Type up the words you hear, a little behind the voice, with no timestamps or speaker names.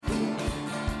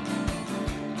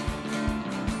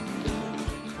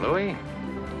Louis,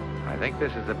 I think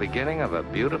this is the beginning of a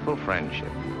beautiful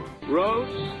friendship.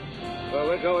 Roads? Where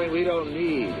we're going, we don't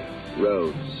need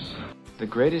roads. The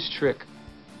greatest trick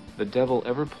the devil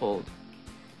ever pulled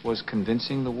was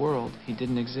convincing the world he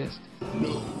didn't exist.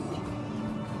 No,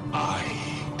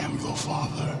 I am your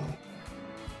father.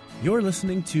 You're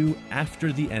listening to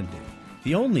After the Ending,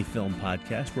 the only film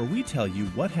podcast where we tell you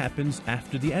what happens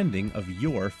after the ending of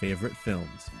your favorite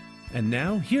films. And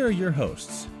now, here are your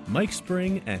hosts, Mike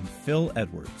Spring and Phil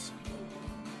Edwards.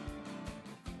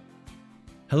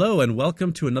 Hello and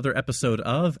welcome to another episode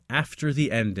of After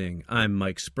the Ending. I'm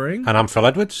Mike Spring. And I'm Phil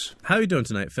Edwards. How are you doing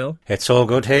tonight, Phil? It's all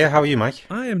good here. How are you, Mike?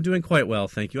 I am doing quite well,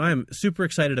 thank you. I am super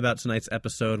excited about tonight's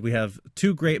episode. We have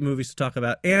two great movies to talk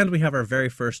about, and we have our very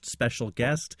first special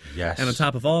guest. Yes. And on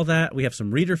top of all that, we have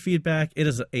some reader feedback. It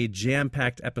is a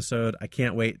jam-packed episode. I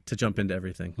can't wait to jump into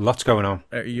everything. Lots going on.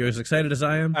 Are you as excited as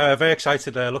I am? Very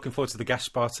excited. Looking forward to the guest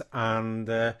spot, and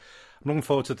I'm looking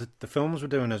forward to the films we're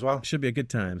doing as well. Should be a good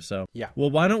time, so. Yeah. Well,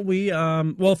 why don't we,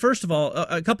 well, first of all,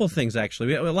 a couple of things, actually.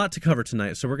 We have a lot to cover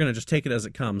tonight, so we're going to just take it as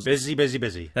it comes. Busy.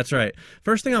 That's right.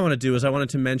 First thing I want to do is I wanted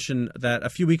to mention that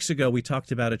a few weeks ago we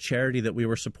talked about a charity that we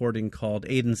were supporting called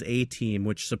Aiden's A-Team,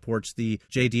 which supports the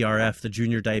JDRF, the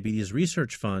Junior Diabetes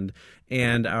Research Fund,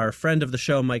 and our friend of the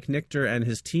show, Mike Nichter, and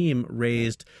his team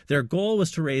their goal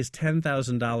was to raise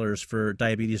 $10,000 for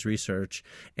diabetes research,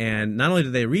 and not only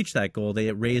did they reach that goal,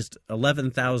 they raised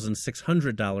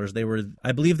 $11,600.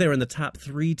 I believe they were in the top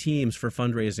 3 teams for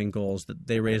fundraising goals that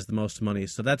they raised the most money.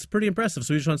 So that's pretty impressive.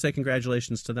 So we just want to say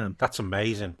congratulations to them. That's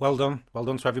amazing. Well done. Well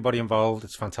done to everybody involved.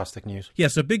 It's fantastic news. Yeah,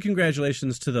 so big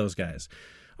congratulations to those guys.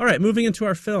 All right, moving into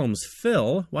our films.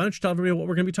 Phil, why don't you tell everybody what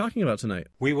we're going to be talking about tonight?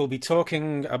 We will be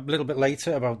talking a little bit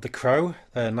later about The Crow,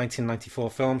 a 1994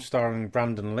 film starring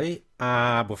Brandon Lee.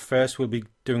 But first we'll be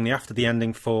doing the After the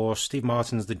Ending for Steve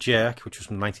Martin's The Jerk, which was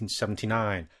from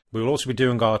 1979. We will also be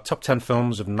doing our top 10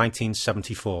 films of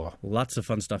 1974. Lots of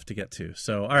fun stuff to get to.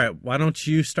 So, all right, why don't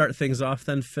you start things off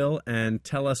then, Phil, and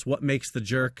tell us what makes The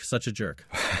Jerk such a jerk?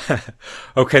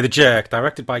 Okay, The Jerk,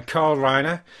 directed by Carl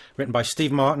Reiner, written by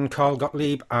Steve Martin, Carl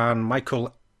Gottlieb, and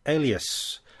Michael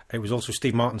Elias. It was also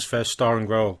Steve Martin's first starring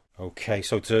role. Okay,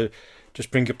 so to just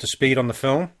bring you up to speed on the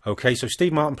film. Okay, so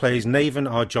Steve Martin plays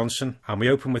Navin R. Johnson, and we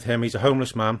open with him. He's a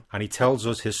homeless man, and he tells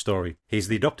us his story. He's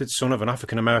the adopted son of an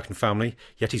African-American family,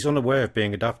 yet he's unaware of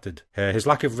being adopted. His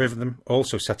lack of rhythm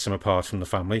also sets him apart from the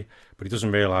family, but he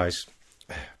doesn't realise.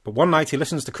 But one night he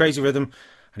listens to crazy rhythm, and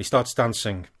he starts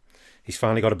dancing. He's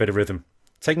finally got a bit of rhythm.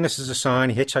 Taking this as a sign,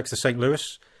 he hitchhikes to St.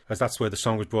 Louis, as that's where the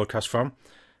song was broadcast from.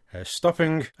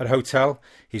 Stopping at a hotel,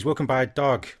 he's woken by a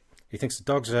dog. He thinks the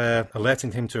dog's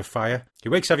alerting him to a fire. He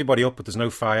wakes everybody up, but there's no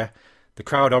fire. The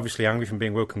crowd, obviously angry from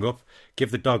being woken up,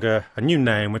 give the dog a new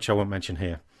name, which I won't mention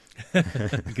here.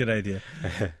 Good idea.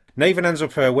 Navin ends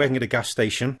up working at a gas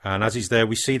station, and as he's there,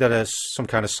 we see that some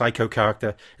kind of psycho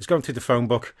character is going through the phone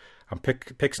book and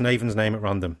picks Navin's name at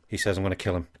random. He says, I'm going to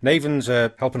kill him. Navin's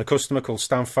helping a customer called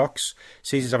Stan Fox,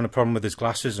 sees he's having a problem with his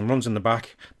glasses and runs in the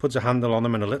back, puts a handle on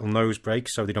them and a little nose brake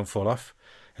so they don't fall off.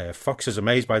 Fox is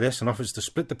amazed by this and offers to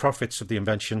split the profits of the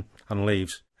invention and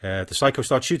leaves. The psycho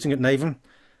starts shooting at Navin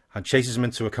and chases him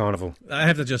into a carnival. I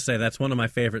have to just say that's one of my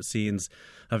favorite scenes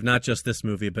of not just this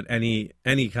movie, but any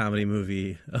comedy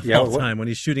movie of all time, when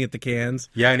he's shooting at the cans.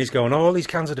 Yeah, and he's going, all these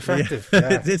cans are defective. Yeah.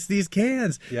 Yeah. It's these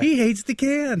cans. Yeah. He hates the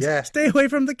cans. Yeah. Stay away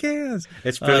from the cans.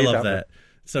 It's brilliant. I love that.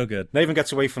 So good. Navin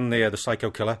gets away from the psycho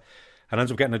killer and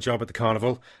ends up getting a job at the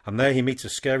carnival, and there he meets a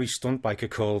scary stunt biker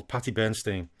called Patty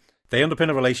Bernstein. They end up in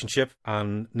a relationship,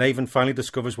 and Navin finally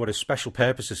discovers what his special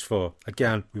purpose is for.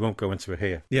 Again, we won't go into it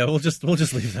here. Yeah, we'll just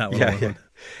leave that one alone. Yeah.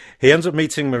 He ends up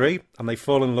meeting Marie, and they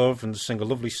fall in love and sing a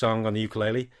lovely song on the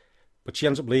ukulele. But she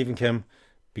ends up leaving him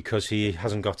because he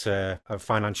hasn't got a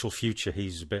financial future.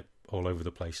 He's a bit all over the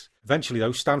place. Eventually,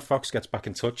 though, Stan Fox gets back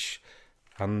in touch,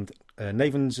 and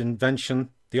Navin's invention,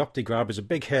 the OptiGrab, is a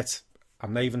big hit,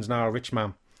 and Navin's now a rich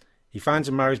man. He finds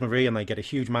and marries Marie, and they get a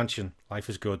huge mansion. Life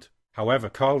is good. However,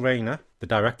 Carl Reiner, the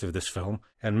director of this film,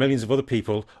 and millions of other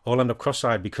people all end up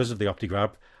cross-eyed because of the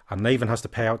OptiGrab, and Navin has to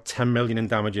pay out $10 million in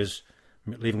damages,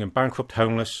 leaving him bankrupt,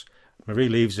 homeless. Marie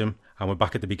leaves him, and we're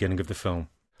back at the beginning of the film.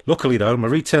 Luckily, though,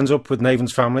 Marie turns up with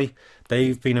Navin's family.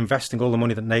 They've been investing all the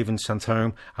money that Navin sent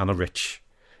home and are rich.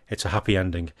 It's a happy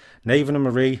ending. Navin and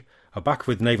Marie are back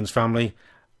with Navin's family,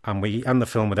 and we end the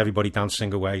film with everybody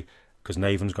dancing away because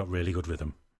Navin's got really good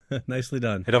rhythm. Nicely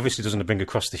done. It obviously doesn't bring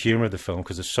across the humour of the film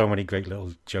because there's so many great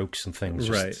little jokes and things.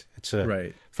 Right. It's a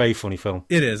Right. very funny film.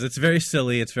 It is. It's very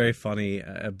silly. It's very funny.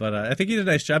 But I think you did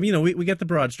a nice job. You know, we get the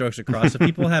broad strokes across. If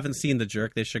people haven't seen The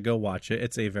Jerk, they should go watch it.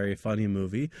 It's a very funny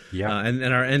movie. Yeah. And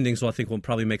our endings, I think, will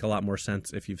probably make a lot more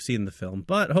sense if you've seen the film.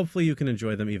 But hopefully you can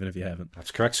enjoy them even if you haven't.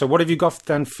 That's correct. So what have you got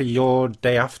then for your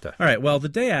day after? All right. Well, the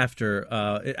day after,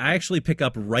 I actually pick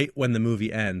up right when the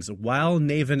movie ends. While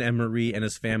Naven and Marie and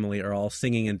his family are all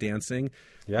singing and dancing,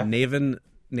 Yeah.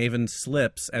 Naven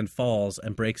slips and falls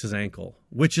and breaks his ankle,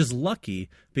 which is lucky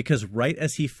because right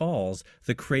as he falls,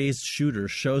 the crazed shooter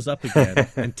shows up again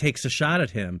and takes a shot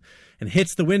at him and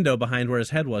hits the window behind where his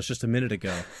head was just a minute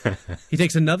ago. He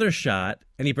takes another shot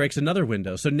and he breaks another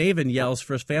window. So Naven yells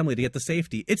for his family to get to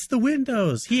safety. It's the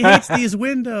windows. He hates these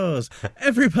windows.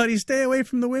 Everybody stay away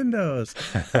from the windows.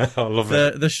 I love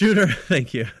it. The shooter,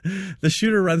 thank you. The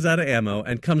shooter runs out of ammo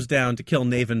and comes down to kill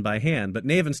Naven by hand, but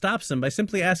Naven stops him by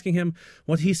simply asking him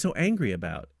what he's so angry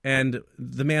about. And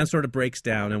the man sort of breaks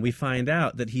down, and we find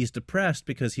out that he's depressed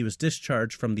because he was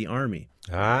discharged from the army.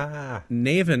 Ah.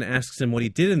 Naven asks him what he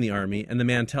did in the army, and the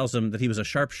man tells him that he was a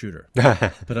sharpshooter.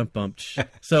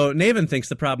 So Naven thinks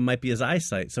the problem might be his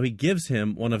eyesight, so he gives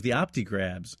him one of the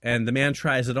OptiGrabs, and the man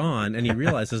tries it on, and he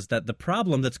realizes that the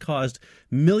problem that's caused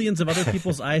millions of other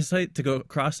people's eyesight to go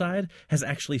cross-eyed has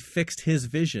actually fixed his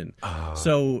vision. Oh.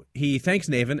 So he thanks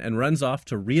Naven and runs off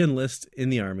to re-enlist in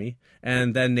the army,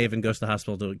 and then Naven goes to the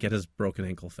hospital to get his broken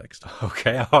ankle fixed.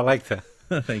 Okay, I like that.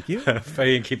 Thank you.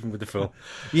 Very in keeping with the film.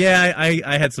 Yeah,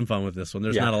 I had some fun with this one.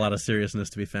 There's Yeah. not a lot of seriousness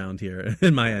to be found here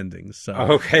in my endings. So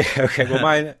Okay. Well,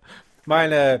 mine.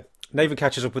 Naven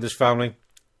catches up with his family.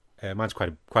 Mine's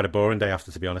quite a boring day after,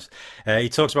 to be honest. He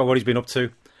talks about what he's been up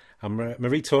to, and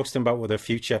Marie talks to him about their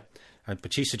future.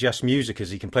 But she suggests music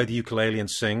as he can play the ukulele and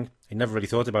sing. He never really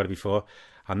thought about it before.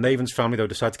 And Naven's family, though,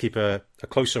 decide to keep a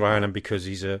closer eye on him because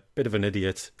he's a bit of an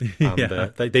idiot. And Yeah.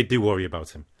 they do worry about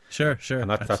him. Sure, And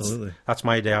absolutely. that's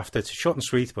my day after. It's short and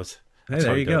sweet, but Hey, that's how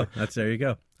there I you do go. it. There you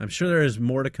go. I'm sure there is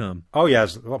more to come. Oh, yeah,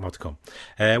 there's a lot more to come.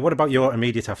 What about your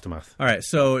immediate aftermath? All right,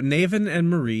 so Naven and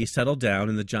Marie settle down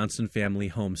in the Johnson family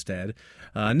homestead.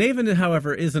 Naven,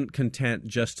 however, isn't content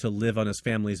just to live on his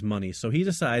family's money, so he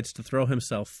decides to throw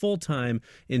himself full-time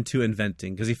into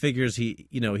inventing because he figures he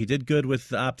did good with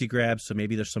the OptiGrab, so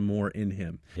maybe there's some more in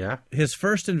him. Yeah? His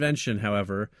first invention,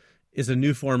 however, is a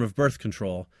new form of birth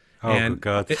control. Oh, And good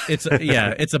God.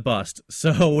 it's a bust.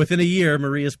 So within a year,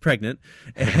 Marie is pregnant,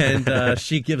 and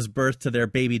she gives birth to their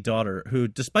baby daughter, who,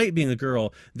 despite being a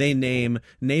girl, they name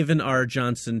Naven R.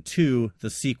 Johnson 2,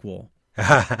 the sequel.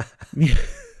 Oh,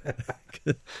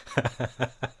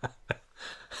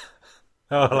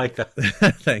 I like that.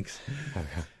 Thanks.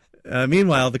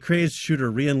 Meanwhile, the crazed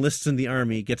shooter re-enlists in the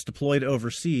army, gets deployed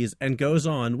overseas, and goes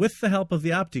on, with the help of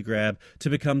the OptiGrab, to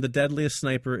become the deadliest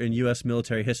sniper in U.S.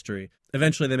 military history.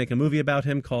 Eventually, they make a movie about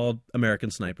him called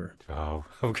American Sniper. Oh,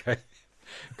 okay.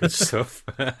 Good stuff.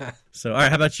 So, all right,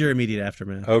 how about your immediate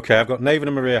aftermath? Okay, I've got Naven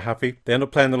and Maria happy. They end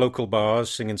up playing the local bars,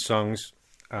 singing songs,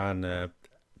 and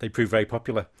they prove very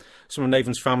popular. Some of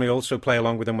Naven's family also play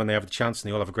along with them when they have a chance, and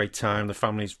they all have a great time. The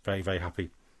family's very, very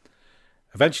happy.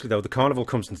 Eventually, though, the carnival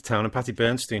comes into town, and Patty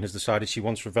Bernstein has decided she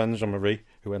wants revenge on Marie,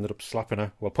 who ended up slapping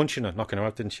her, well, punching her, knocking her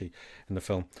out, didn't she, in the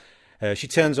film. She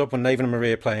turns up when Naven and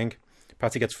Marie are playing.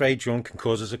 Patty gets very drunk and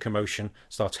causes a commotion,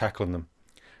 starts heckling them.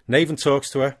 Naven talks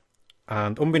to her,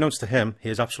 and unbeknownst to him, he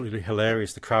is absolutely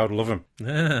hilarious. The crowd love him.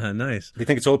 Ah, nice. They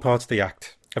think it's all part of the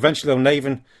act. Eventually, though,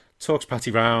 Naven talks Patty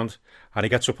round, and he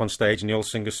gets up on stage, and they all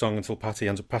sing a song until Patty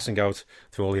ends up passing out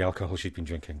through all the alcohol she's been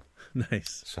drinking.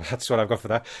 Nice. So that's what I've got for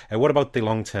that. What about the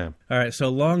long term? All right, so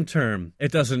long term,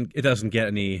 it doesn't get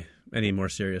any more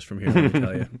serious from here, let me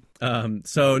tell you.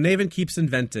 So Naven keeps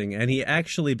inventing, and he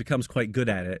actually becomes quite good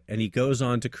at it, and he goes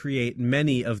on to create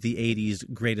many of the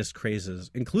 80s greatest crazes,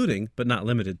 including, but not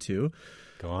limited to,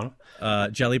 Go on.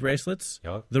 jelly bracelets,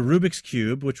 Yep. the Rubik's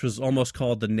Cube, which was almost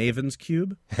called the Naven's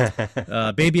Cube,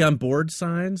 baby on board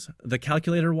signs, the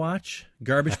calculator watch,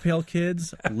 garbage pail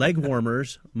kids, leg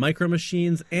warmers, micro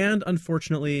machines, and,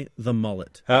 unfortunately, the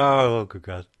mullet. Oh, good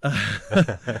God.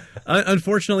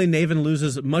 Unfortunately, Naven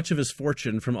loses much of his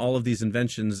fortune from all of these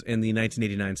inventions in the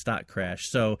 1989 stock crash,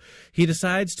 so he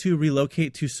decides to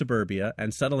relocate to suburbia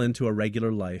and settle into a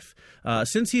regular life.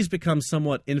 Since he's become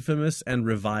somewhat infamous and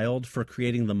reviled for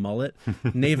creating the mullet,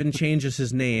 Naven changes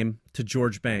his name to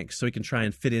George Banks so he can try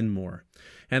and fit in more.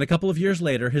 And a couple of years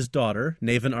later, his daughter,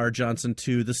 Naven R. Johnson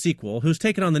 2, the sequel, who's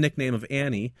taken on the nickname of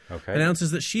Annie, Okay.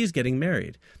 announces that she's getting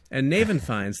married. And Naven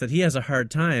finds that he has a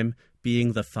hard time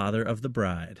being the father of the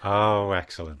bride. Oh,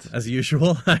 excellent. As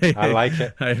usual, I like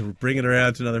it. I bring it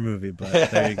around to another movie, but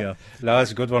there you go. No,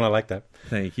 that's a good one. I like that.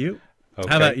 Thank you. Okay.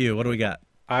 How about you? What do we got?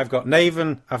 I've got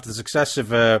Nathan, after the success of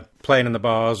playing in the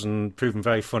bars and proving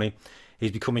very funny.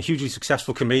 He's become a hugely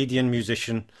successful comedian,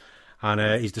 musician,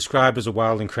 and he's described as a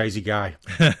wild and crazy guy.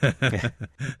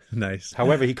 Nice.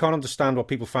 However, he can't understand what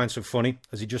people find so funny,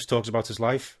 as he just talks about his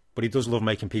life, but he does love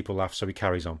making people laugh, so he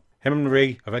carries on. Him and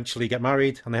Marie eventually get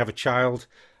married, and they have a child.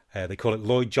 They call it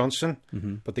Lloyd Johnson,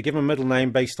 but they give him a middle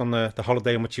name based on the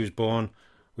holiday in which he was born,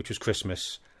 which was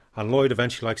Christmas. And Lloyd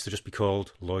eventually likes to just be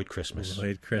called Lloyd Christmas.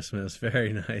 Lloyd Christmas.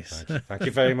 Very nice. Right. Thank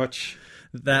you very much.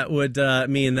 That would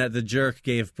mean that the jerk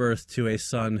gave birth to a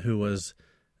son who was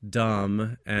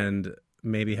dumb and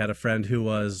maybe had a friend who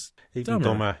was Even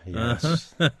dumber,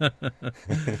 yes.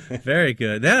 Very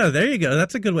good. Yeah, there you go.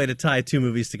 That's a good way to tie two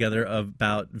movies together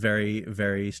about very,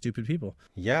 very stupid people.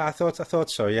 Yeah, I thought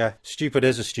so, yeah. Stupid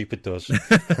is as stupid does.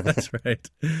 That's right.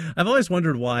 I've always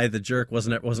wondered why the jerk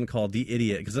wasn't called the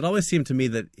idiot, because it always seemed to me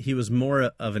that he was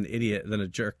more of an idiot than a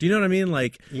jerk. Do you know what I mean?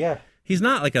 Like, yeah. He's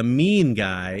not like a mean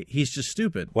guy. He's just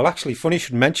stupid. Well, actually, funny you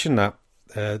should mention that.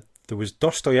 There was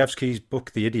Dostoevsky's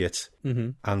book, The Idiot,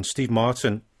 and Steve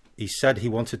Martin, he said he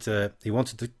wanted the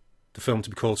film to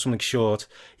be called something short.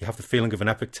 You have the feeling of an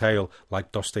epic tale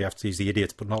like Dostoevsky's The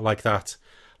Idiot, but not like that,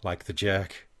 like The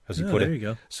Jerk, as he put it. There you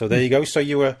go. So there you go. So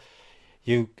you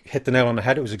hit the nail on the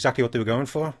head. It was exactly what they were going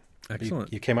for.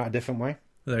 Excellent. You came out a different way.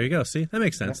 There you go. See, that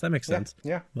makes sense. Yeah. That makes sense.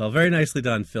 Yeah. Well, very nicely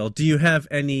done, Phil. Do you have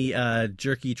any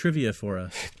jerky trivia for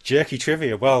us? Jerky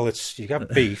trivia. Well, you got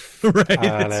beef, right?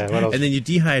 And then you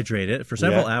dehydrate it for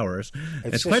several hours.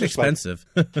 It's quite expensive.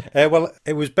 Well,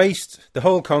 it was based. The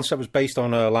whole concept was based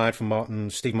on a line from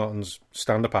Steve Martin's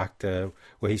stand-up act,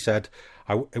 where he said,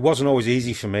 "It wasn't always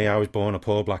easy for me. I was born a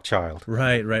poor black child."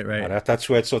 Right. And that's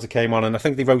where it sort of came on. And I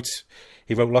think he wrote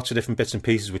lots of different bits and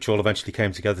pieces, which all eventually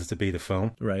came together to be the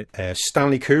film. Right.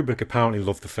 Stanley Kubrick apparently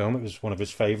loved the film. It was one of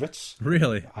his favourites.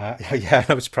 Really? Yeah, that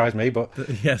would surprise me. But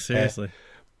yeah, seriously.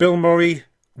 Bill Murray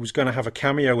was going to have a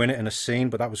cameo in it in a scene,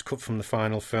 but that was cut from the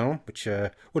final film, which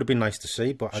would have been nice to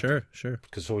see. But sure.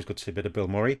 Because it's always good to see a bit of Bill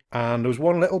Murray. And there was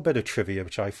one little bit of trivia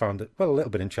which I found a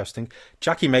little bit interesting.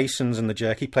 Jackie Mason's in The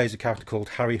Jerk. He plays a character called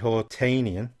Harry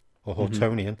Hortonian.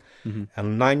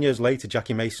 And 9 years later,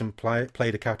 Jackie Mason played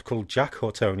a character called Jack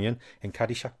Hortonian in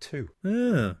Caddyshack 2.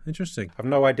 Ah, interesting. I've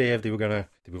no idea if they were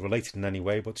related in any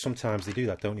way, but sometimes they do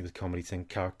that, don't you, with comedy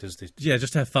characters? Yeah,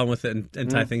 just have fun with it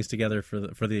and tie things together for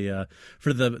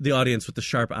the audience with the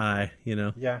sharp eye, you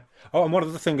know. Yeah. Oh, and one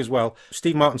other thing as well.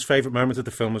 Steve Martin's favourite moment of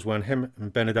the film was when him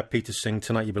and Bernadette Peters sing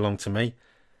 "Tonight You Belong to Me."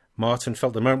 Martin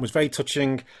felt the moment was very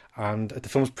touching, and at the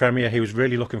film's premiere he was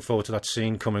really looking forward to that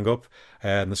scene coming up,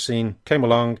 and the scene came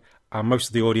along and most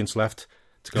of the audience left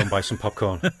to go and buy some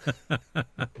popcorn.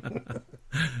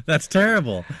 That's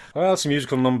terrible. Well, it's a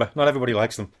musical number. Not everybody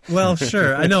likes them. Well,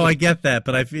 sure. I know, I get that,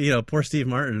 but poor Steve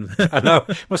Martin. I know.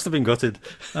 Must have been gutted.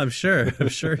 I'm sure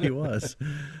he was.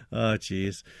 Oh,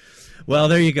 jeez. Well,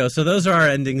 there you go. So those are our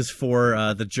endings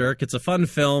for The Jerk. It's a fun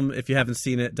film. If you haven't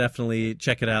seen it, definitely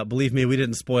check it out. Believe me, we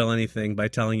didn't spoil anything by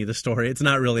telling you the story. It's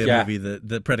not really a movie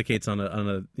that predicates on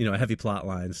a heavy plot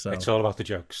line. So it's all about the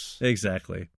jokes.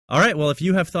 Exactly. All right. Well, if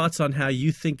you have thoughts on how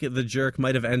you think The Jerk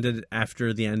might have ended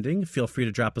after the ending, feel free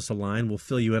to drop us a line. We'll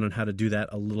fill you in on how to do that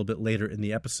a little bit later in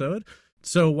the episode.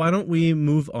 So why don't we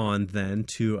move on then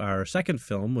to our second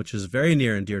film, which is very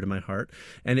near and dear to my heart,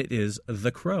 and it is The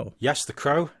Crow. Yes, The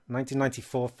Crow,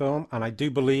 1994 film, and I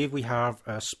do believe we have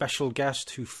a special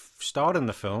guest who starred in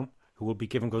the film who will be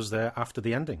giving us there after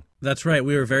the ending. That's right.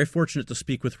 We were very fortunate to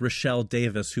speak with Rochelle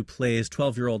Davis, who plays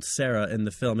 12-year-old Sarah in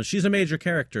the film. And she's a major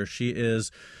character. She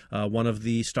is one of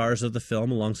the stars of the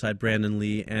film alongside Brandon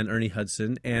Lee and Ernie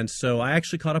Hudson. And so I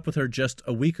actually caught up with her just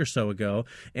a week or so ago.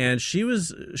 And she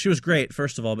was great,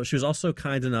 first of all, but she was also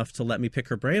kind enough to let me pick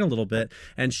her brain a little bit.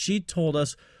 And she told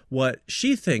us what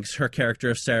she thinks her character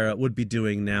of Sarah would be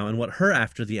doing now and what her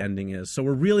after the ending is. So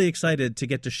we're really excited to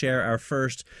get to share our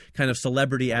first kind of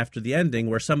celebrity after the ending,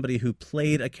 where somebody who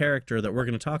played a character that we're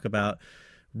going to talk about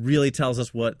really tells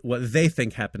us what they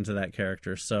think happened to that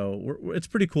character. So it's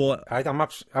pretty cool. I'm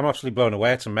absolutely blown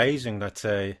away. It's amazing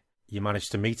that you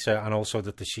managed to meet her, and also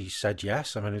that she said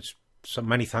yes. I mean, it's so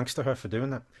many thanks to her for doing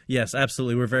that. Yes,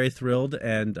 absolutely. We're very thrilled.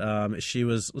 And she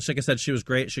was, like I said, she was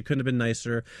great. She couldn't have been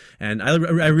nicer. And I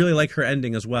really like her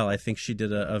ending as well. I think she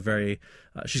did a very,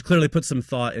 she's clearly put some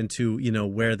thought into,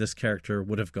 where this character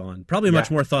would have gone. Probably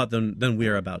much more thought than we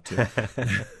are about to.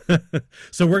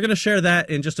 So we're going to share that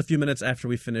in just a few minutes after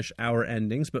we finish our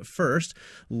endings. But first,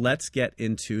 let's get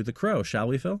into The Crow, shall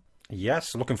we, Phil?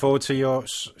 Yes, looking forward to your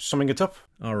summing it up.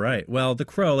 All right. Well, The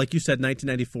Crow, like you said,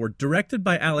 1994, directed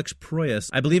by Alex Proyas.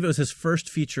 I believe it was his first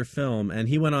feature film, and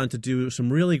he went on to do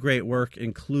some really great work,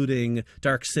 including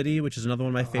Dark City, which is another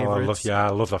one of my favorites. I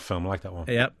love that film. I like that one.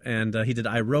 Yep, and he did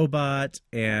iRobot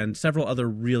and several other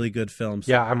really good films.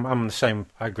 Yeah, I'm the same.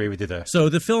 I agree with you there. So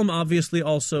the film obviously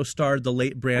also starred the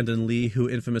late Brandon Lee, who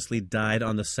infamously died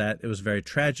on the set. It was very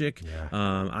tragic. Yeah.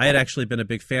 I had actually been a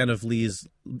big fan of Lee's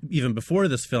even before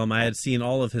this film. I had seen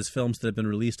all of his films that had been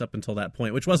released up until that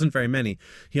point, which wasn't very many.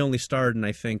 He only starred in,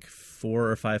 I think, 4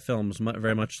 or 5 films,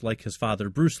 very much like his father,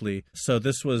 Bruce Lee. So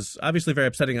this was obviously very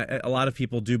upsetting. A lot of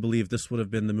people do believe this would have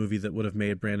been the movie that would have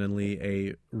made Brandon Lee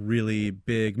a really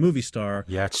big movie star.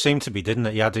 Yeah, it seemed to be, didn't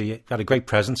it? He had a great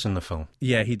presence in the film.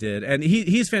 Yeah, he did. And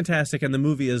he's fantastic, and the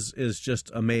movie is just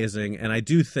amazing. And I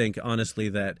do think, honestly,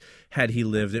 that had he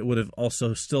lived, it would have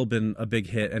also still been a big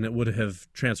hit, and it would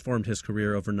have transformed his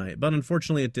career overnight. But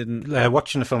unfortunately, it didn't.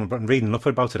 Watching the film and reading up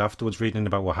about it afterwards, reading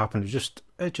about what happened,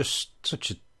 it just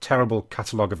such a terrible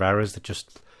catalogue of errors that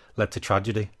just led to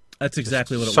tragedy. That's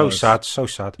exactly what it was. So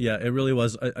sad. Yeah, it really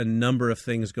was a number of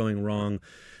things going wrong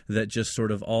that just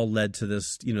sort of all led to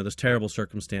this, this terrible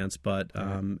circumstance. But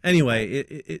anyway,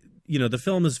 the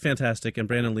film is fantastic, and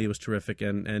Brandon Lee was terrific,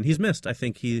 and he's missed. I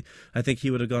think he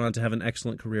would have gone on to have an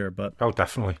excellent career, but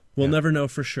definitely. We'll never know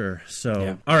for sure.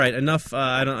 So, all right, enough.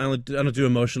 I don't do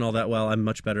emotion all that well. I'm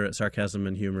much better at sarcasm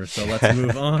and humor. So let's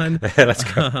move on. Let's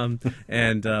go.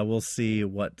 And we'll see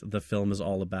what the film is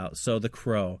all about. So, The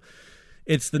Crow.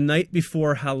 It's the night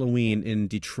before Halloween in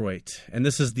Detroit, and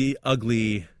this is the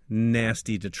ugly,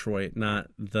 nasty Detroit, not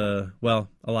a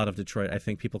lot of Detroit. I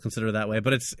think people consider it that way,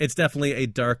 but it's definitely a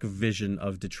dark vision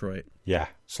of Detroit. Yeah,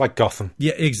 it's like Gotham.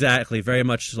 Yeah, exactly. Very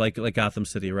much like Gotham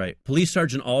City, right? Police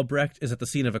Sergeant Albrecht is at the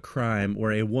scene of a crime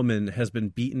where a woman has been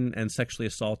beaten and sexually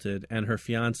assaulted, and her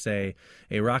fiancé,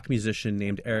 a rock musician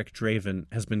named Eric Draven,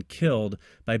 has been killed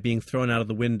by being thrown out of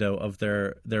the window of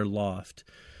their loft.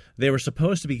 They were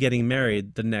supposed to be getting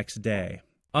married the next day.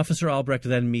 Officer Albrecht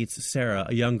then meets Sarah,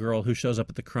 a young girl who shows up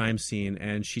at the crime scene,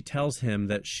 and she tells him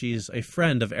that she's a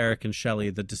friend of Eric and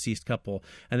Shelley, the deceased couple,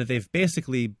 and that they've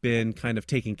basically been kind of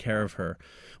taking care of her.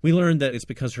 We learn that it's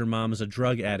because her mom is a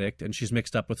drug addict, and she's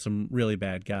mixed up with some really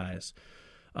bad guys.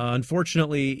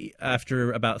 Unfortunately,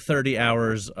 after about 30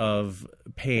 hours of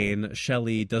pain,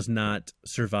 Shelley does not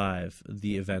survive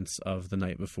the events of the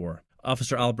night before.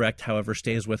 Officer Albrecht, however,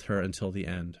 stays with her until the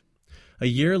end. A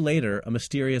year later, a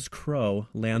mysterious crow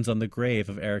lands on the grave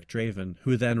of Eric Draven,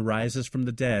 who then rises from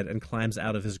the dead and climbs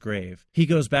out of his grave. He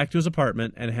goes back to his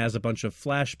apartment and has a bunch of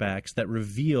flashbacks that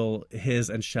reveal his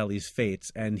and Shelley's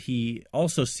fates, and he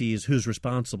also sees who's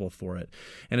responsible for it.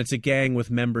 And it's a gang with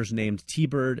members named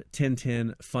T-Bird,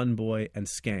 Tintin, Funboy, and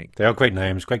Skank. They are great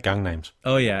names, great gang names.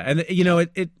 Oh, yeah. And,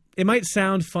 it might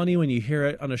sound funny when you hear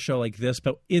it on a show like this,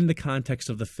 but in the context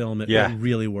of the film, it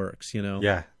really works,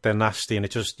 Yeah, they're nasty, and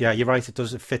it just, you're right,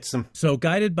 it fits them. So,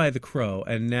 guided by the crow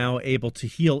and now able to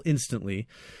heal instantly,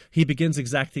 he begins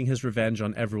exacting his revenge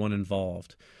on everyone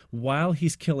involved. While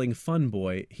he's killing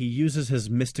Funboy, he uses his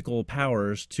mystical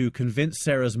powers to convince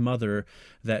Sarah's mother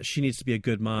that she needs to be a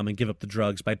good mom and give up the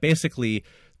drugs by basically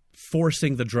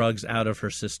forcing the drugs out of her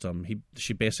system.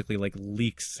 She basically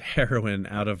leaks heroin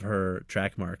out of her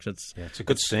track marks. It's a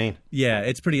good scene. Yeah,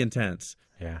 it's pretty intense.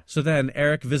 Yeah. So then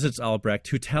Eric visits Albrecht,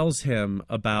 who tells him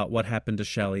about what happened to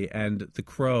Shelley, and the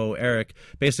crow, Eric,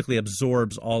 basically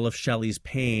absorbs all of Shelley's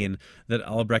pain that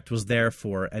Albrecht was there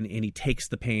for, and he takes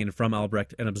the pain from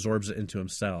Albrecht and absorbs it into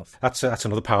himself. That's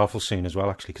another powerful scene as well,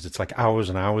 actually, because it's like hours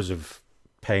and hours of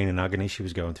pain and agony she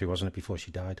was going through, wasn't it, before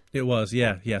she died? It was,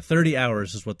 yeah. 30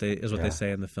 hours is what they say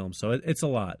in the film, so it's a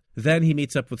lot. Then he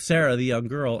meets up with Sarah, the young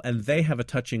girl, and they have a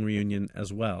touching reunion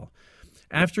as well.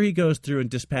 After he goes through and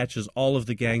dispatches all of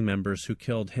the gang members who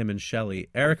killed him and Shelley,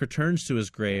 Eric returns to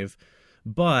his grave,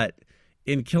 but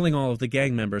in killing all of the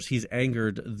gang members, he's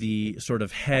angered the sort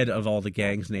of head of all the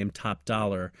gangs named Top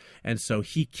Dollar, and so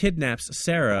he kidnaps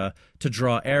Sarah to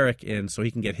draw Eric in so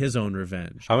he can get his own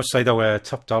revenge. I must say, though,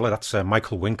 Top Dollar, that's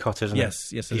Michael Wincott, isn't it?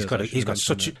 Yes, he's got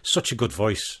such a good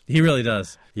voice. He really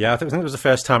does. Yeah, I think it was the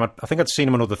first time. I think I'd seen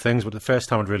him on other things, but the first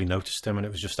time I'd really noticed him, and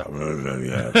it was just that.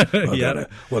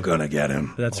 We're gonna get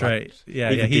him. That's right.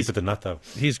 Yeah, even deeper than that, though.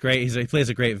 He's great. He plays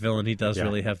a great villain. He does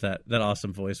really have that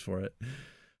awesome voice for it.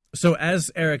 So as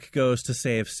Eric goes to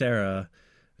save Sarah,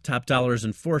 Top Dollar's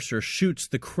enforcer shoots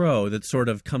the crow that sort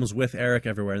of comes with Eric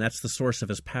everywhere, and that's the source of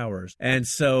his powers. And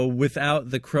so without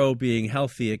the crow being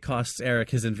healthy, it costs Eric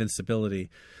his invincibility.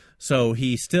 So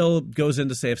he still goes in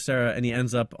to save Sarah, and he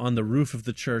ends up on the roof of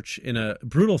the church in a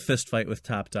brutal fistfight with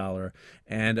Top Dollar.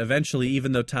 And eventually,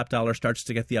 even though Top Dollar starts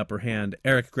to get the upper hand,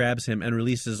 Eric grabs him and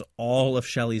releases all of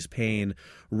Shelley's pain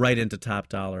right into Top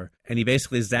Dollar. And he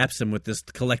basically zaps him with this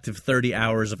collective 30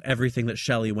 hours of everything that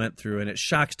Shelley went through. And it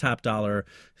shocks Top Dollar,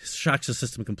 shocks the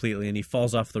system completely, and he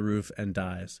falls off the roof and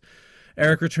dies.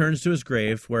 Eric returns to his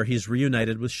grave, where he's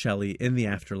reunited with Shelley in the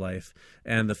afterlife.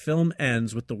 And the film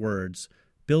ends with the words,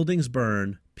 "Buildings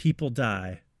burn, people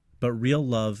die, but real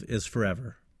love is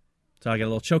forever." So I get a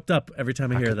little choked up every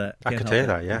time I hear that. I could hear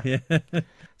that, yeah.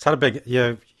 It's had a big,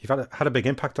 you've had a big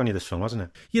impact on you, this film, hasn't it?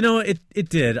 You know, it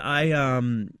did.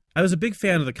 I was a big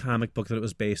fan of the comic book that it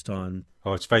was based on.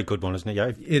 Oh, it's a very good one, isn't it?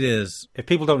 Yeah. It is. If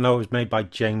people don't know, it was made by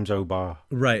James O'Barr.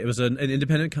 Right. It was an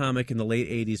independent comic in the late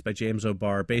 80s by James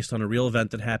O'Barr, based on a real event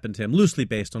that happened to him, loosely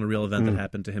based on a real event that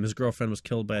happened to him. His girlfriend was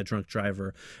killed by a drunk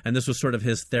driver, and this was sort of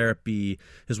his therapy,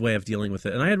 his way of dealing with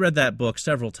it. And I had read that book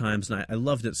several times, and I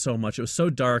loved it so much. It was so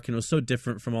dark, and it was so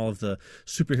different from all of the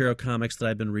superhero comics that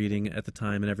I'd been reading at the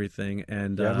time and everything.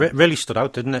 And it really stood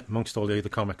out, didn't it, amongst all the other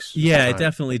comics? Yeah, it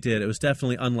definitely did. It was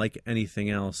definitely unlike anything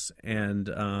else. And,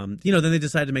 then they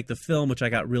decided to make the film, which I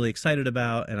got really excited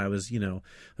about, and I was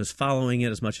following it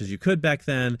as much as you could back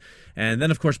then. And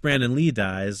then, of course, Brandon Lee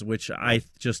dies, which I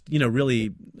just,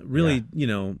 really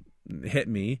hit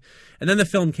me. And then the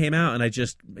film came out, and I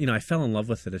just, I fell in love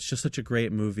with it. It's just such a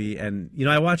great movie. And,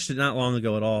 I watched it not long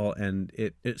ago at all, and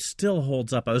it still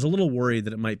holds up. I was a little worried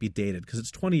that it might be dated because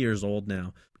it's 20 years old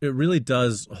now. It really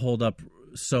does hold up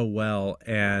so well.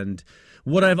 And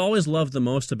what I've always loved the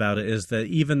most about it is that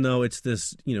even though it's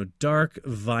this, dark,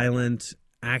 violent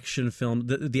action film,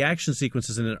 the action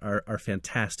sequences in it are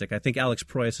fantastic. I think Alex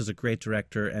Proyas is a great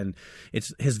director, and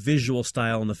it's his visual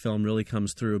style in the film really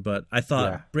comes through. But I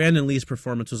thought Brandon Lee's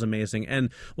performance was amazing. And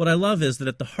what I love is that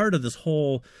at the heart of this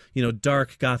whole,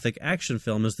 dark gothic action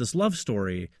film is this love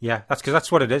story. Yeah,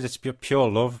 that's what it is. It's pure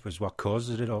love is what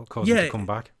causes it all, causes it to come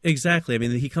back. Exactly. I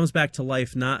mean, he comes back to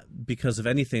life not because of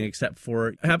anything except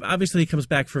for, obviously he comes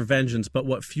back for vengeance, but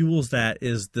what fuels that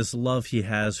is this love he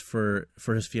has for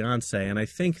his fiancée. And I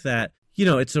think that,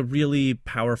 it's a really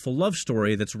powerful love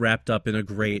story that's wrapped up in a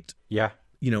great,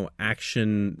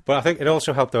 action. But I think it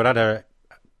also helped that it had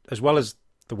as well as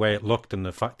the way it looked and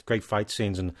the great fight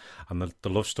scenes and the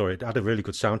love story, it had a really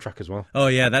good soundtrack as well. Oh,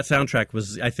 yeah, that soundtrack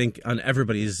was, I think, on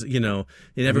everybody's, in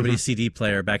everybody's CD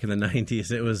player back in the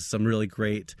 90s. It was some really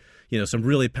great, some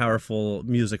really powerful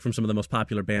music from some of the most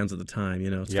popular bands at the time.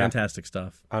 It's fantastic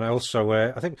stuff. And I also,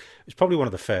 I think it's probably one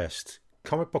of the first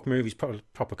comic book movies,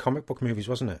 proper comic book movies,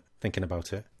 wasn't it? Thinking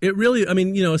about it. It really,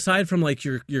 aside from like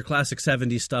your classic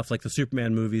 70s stuff like the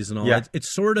Superman movies and all, it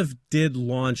sort of did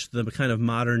launch the kind of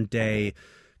modern day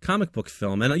comic book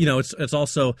film. And, it's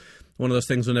also one of those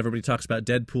things when everybody talks about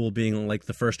Deadpool being like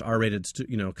the first R-rated,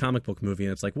 comic book movie.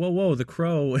 And it's like, whoa, The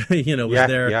Crow, was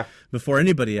there before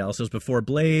anybody else. It was before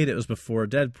Blade. It was before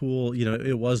Deadpool.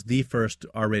 It was the first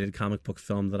R-rated comic book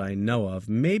film that I know of.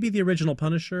 Maybe the original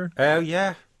Punisher. Oh,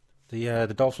 yeah.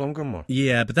 The Dolph Lundgren one.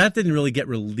 Yeah, but that didn't really get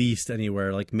released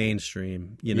anywhere, like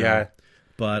mainstream, Yeah.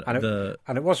 But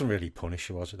and it wasn't really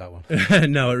Punisher, was it, that one?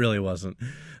 No, it really wasn't.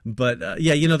 But,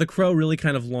 The Crow really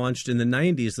kind of launched in the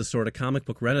 90s the sort of comic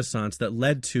book renaissance that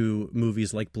led to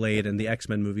movies like Blade and the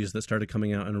X-Men movies that started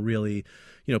coming out and really,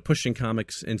 pushing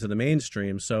comics into the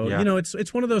mainstream. So,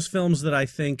 it's one of those films that I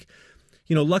think...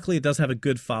 luckily it does have a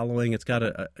good following. It's got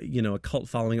a cult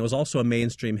following. It was also a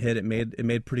mainstream hit. It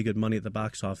made pretty good money at the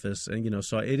box office, and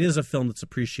so it is a film that's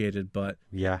appreciated. But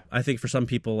I think for some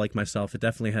people like myself, it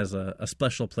definitely has a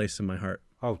special place in my heart.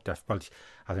 Oh, definitely.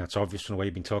 I think that's obvious from the way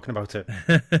you've been talking about it.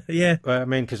 Yeah, I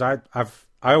mean, because I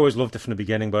always loved it from the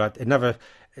beginning, but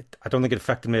I don't think it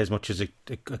affected me as much as it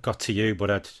got to you.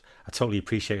 But I totally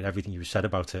appreciate everything you said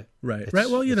about it. Right.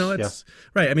 Well, it's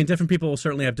right. I mean, different people will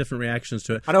certainly have different reactions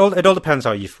to it. And it all depends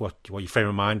how what your frame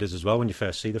of mind is as well when you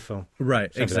first see the film.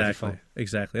 Right.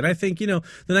 Exactly. And I think, the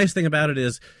nice thing about it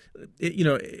is,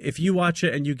 if you watch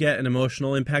it and you get an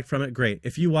emotional impact from it, great.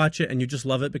 If you watch it and you just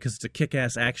love it because it's a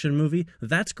kick-ass action movie,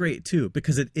 that's great too,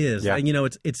 because it is. Yeah. And,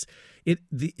 it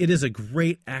is a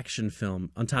great action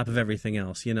film on top of everything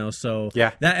else, so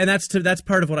that's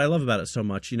part of what I love about it so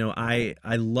much. I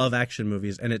love action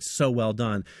movies, and it's so well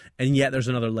done, and yet there's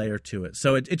another layer to it.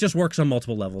 So it just works on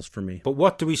multiple levels for me. But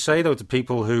what do we say, though, to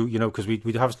people who, because we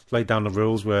have laid down the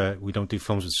rules where we don't do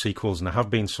films with sequels, and there have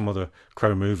been some other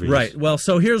Crow movies. Right. Well,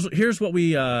 so here's what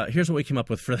we came up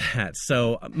with for that.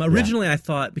 So originally I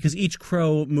thought, because each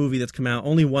Crow movie that's come out,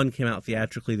 only one came out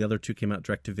theatrically, the other two came out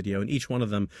direct to video, and each one of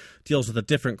them deals with a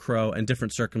different Crow and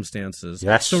different circumstances.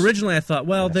 Yes. So originally I thought,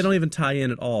 they don't even tie in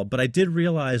at all, but I did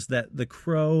realize that The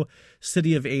Crow,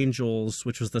 City of Angels,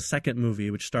 which was the second movie,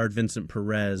 which starred Vincent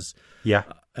Perez, Yeah.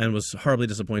 and was horribly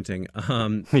disappointing.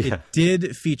 Yeah. It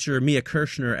did feature Mia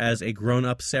Kirshner as a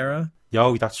grown-up Sarah.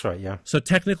 Oh, that's right, yeah. So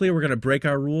technically, we're going to break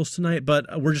our rules tonight,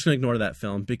 but we're just going to ignore that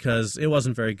film because it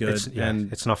wasn't very good.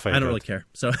 It's not very I don't good. really care.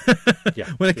 So Yeah.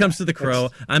 when it comes to The Crow,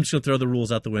 I'm just going to throw the rules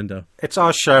out the window. It's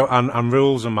our show, and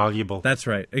rules are malleable. That's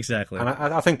right, exactly. And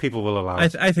I think people will allow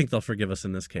it. I think they'll forgive us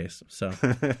in this case. So,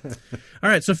 all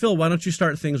right. So, Phil, why don't you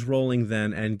start things rolling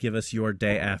then and give us your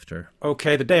day after?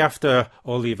 Okay, the day after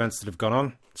all the events that have gone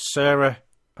on, Sarah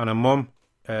and her mum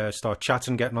start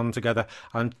chatting, getting on together,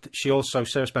 and Sarah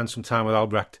spends some time with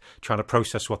Albrecht trying to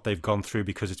process what they've gone through,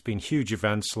 because it's been huge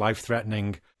events,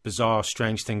 life-threatening, bizarre,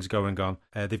 strange things going on.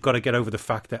 They've got to get over the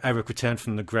fact that Eric returned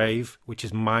from the grave, which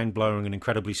is mind-blowing and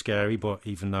incredibly scary, but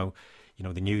even though,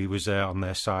 they knew he was there on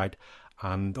their side.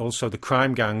 And also the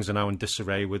crime gangs are now in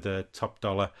disarray with Top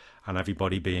Dollar and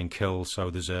everybody being killed, so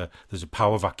there's a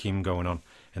power vacuum going on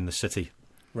in the city.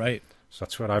 Right. So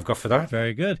that's what I've got for that.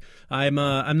 Very good. I'm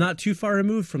not too far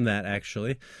removed from that,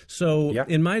 actually. So Yeah.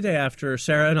 in my day after,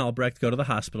 Sarah and Albrecht go to the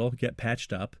hospital, get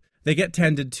patched up. They get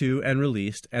tended to and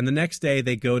released, and the next day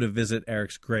they go to visit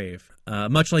Eric's grave.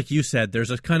 Much like you said,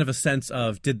 there's a kind of a sense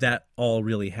of, did that all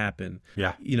really happen?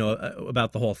 Yeah.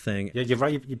 About the whole thing. Yeah, you're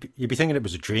right. You'd be thinking it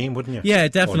was a dream, wouldn't you? Yeah,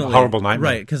 definitely. Or a horrible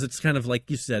nightmare. Right, because it's kind of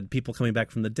like you said, people coming back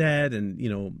from the dead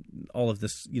and, all of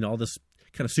this, all this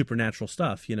kind of supernatural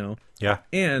stuff, Yeah.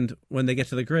 And when they get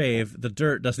to the grave, the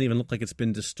dirt doesn't even look like it's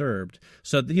been disturbed.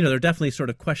 So, they're definitely sort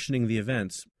of questioning the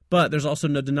events. But there's also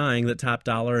no denying that Top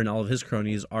Dollar and all of his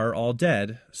cronies are all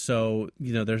dead. So,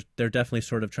 they're definitely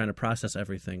sort of trying to process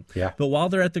everything. Yeah. But while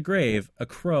they're at the grave, a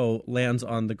crow lands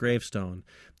on the gravestone.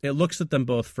 It looks at them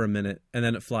both for a minute, and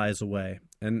then it flies away.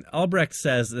 And Albrecht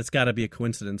says it's got to be a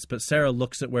coincidence, but Sarah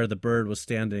looks at where the bird was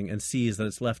standing and sees that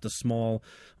it's left a small,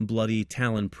 bloody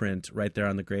talon print right there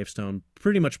on the gravestone,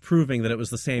 pretty much proving that it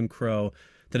was the same crow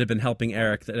that had been helping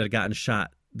Eric that had gotten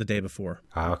shot the day before.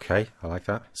 Okay, I like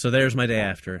that. So there's my day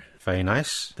after. Very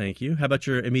nice. Thank you. How about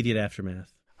your immediate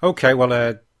aftermath? Okay,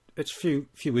 well, it's a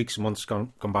few weeks and months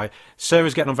gone by.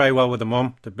 Sarah's getting on very well with her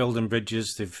mum. They're building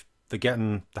bridges. They're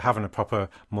having a proper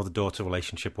mother-daughter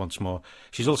relationship once more.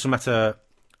 She's also met a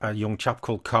young chap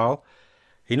called Carl.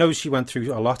 He knows she went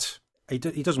through a lot. He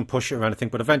doesn't push it or anything,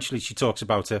 but eventually she talks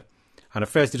about it. And at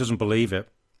first he doesn't believe it,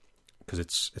 because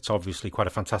it's obviously quite a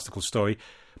fantastical story.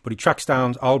 But he tracks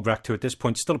down Albrecht, who at this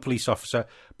point is still a police officer,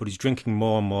 but he's drinking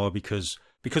more and more because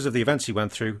of the events he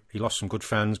went through. He lost some good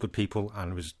friends, good people,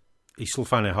 and he's still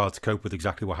finding it hard to cope with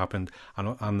exactly what happened.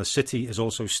 And the city is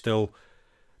also still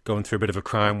going through a bit of a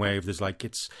crime wave. There's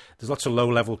lots of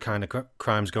low-level kind of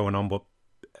crimes going on, but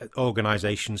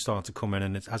organisations start to come in,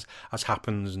 and it's as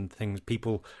happens and things,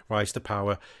 people rise to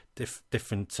power.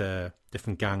 Different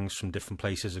gangs from different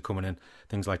places are coming in,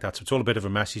 things like that. So it's all a bit of a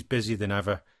mess. He's busier than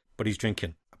ever, but he's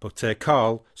drinking. But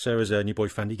Carl, Sarah's new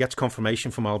boyfriend, he gets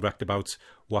confirmation from Albrecht about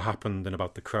what happened and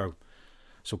about the crow.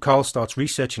 So Carl starts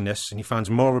researching this, and he finds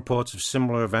more reports of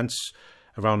similar events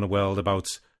around the world about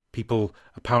people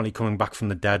apparently coming back from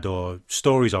the dead, or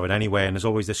stories of it anyway, and there's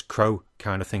always this crow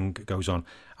kind of thing that goes on.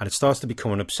 And it starts to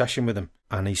become an obsession with him,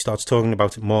 and he starts talking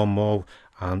about it more and more,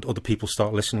 and other people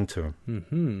start listening to him.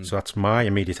 Mm-hmm. So that's my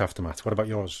immediate aftermath. What about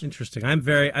yours? Interesting. I'm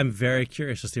very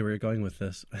curious to see where you're going with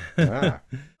this. All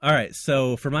right,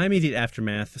 so for my immediate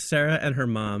aftermath, Sarah and her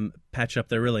mom patch up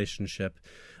their relationship.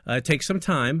 It takes some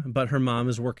time, but her mom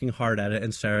is working hard at it,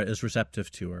 and Sarah is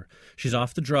receptive to her. She's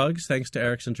off the drugs, thanks to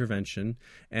Eric's intervention.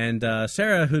 And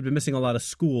Sarah, who had been missing a lot of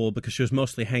school because she was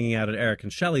mostly hanging out at Eric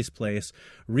and Shelley's place,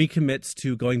 recommits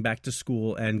to going back to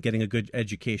school and getting a good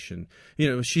education.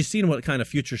 She's seen what kind of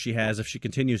future she has if she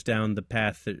continues down the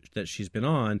path that she's been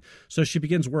on, so she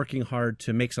begins working hard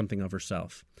to make something of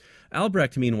herself.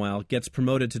 Albrecht, meanwhile, gets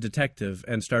promoted to detective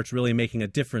and starts really making a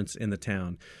difference in the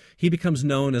town. He becomes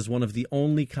known as one of the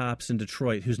only cops in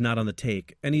Detroit who's not on the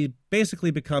take, and he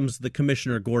basically becomes the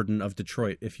Commissioner Gordon of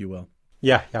Detroit, if you will.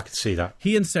 Yeah, I can see that.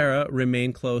 He and Sarah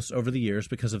remain close over the years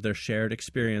because of their shared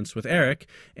experience with Eric,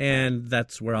 and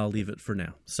that's where I'll leave it for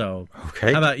now. So,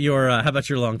 okay. How about your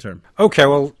long term? Okay,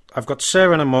 well, I've got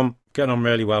Sarah and her mum getting on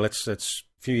really well. It's a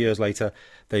few years later.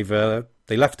 They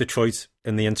left Detroit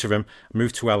in the interim,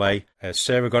 moved to LA.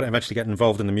 Sarah eventually got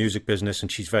involved in the music business,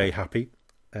 and she's very happy.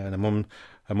 And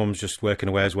her mum's just working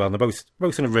away as well. And they're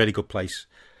both in a really good place.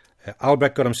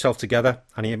 Albrecht got himself together,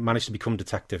 and he managed to become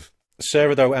detective.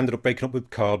 Sarah, though, ended up breaking up with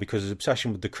Carl because his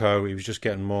obsession with the crow, he was just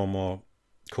getting more and more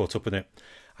caught up in it.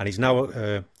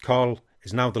 And Carl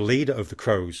is now the leader of the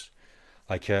Crows,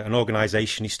 an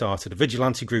organisation he started, a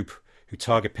vigilante group who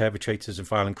target perpetrators of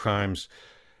violent crimes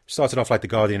started off like the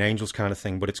Guardian Angels kind of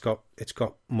thing, but it's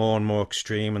got more and more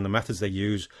extreme, and the methods they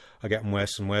use are getting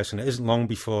worse and worse. And it isn't long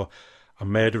before a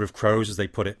murder of crows, as they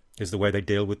put it, is the way they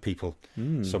deal with people.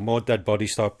 So more dead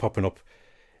bodies start popping up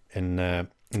in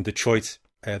Detroit.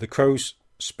 The crows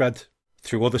spread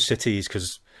through other cities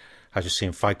because, as you see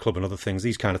in Fight Club and other things,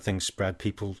 these kind of things spread.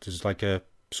 People, there's like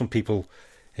some people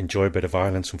enjoy a bit of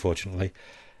violence, unfortunately.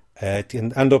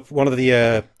 And end up one of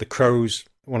the crows,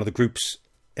 one of the groups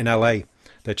in LA,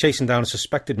 they're chasing down a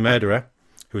suspected murderer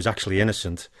who is actually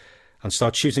innocent and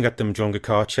start shooting at them during a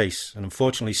car chase. And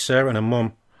unfortunately, Sarah and her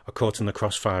mum are caught in the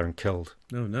crossfire and killed.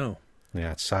 Oh, no.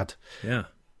 Yeah, it's sad. Yeah.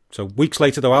 So weeks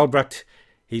later, though, Albrecht,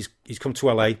 he's come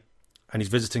to LA and he's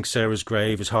visiting Sarah's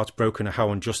grave. His heart's broken at how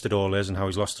unjust it all is and how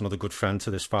he's lost another good friend to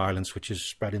this violence which is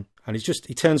spreading. And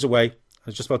he turns away and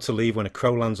is just about to leave when a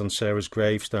crow lands on Sarah's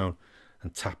gravestone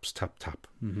and taps, tap, tap.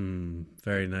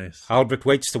 Very nice. Albrecht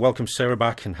waits to welcome Sarah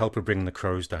back and help her bring the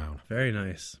crows down. Very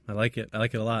nice. I like it. I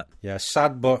like it a lot. Yeah,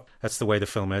 sad, but that's the way the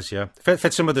film is, yeah.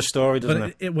 Fits in with the story,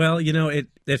 doesn't it?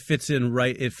 It fits in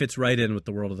right. It fits right in with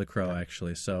the world of the crow,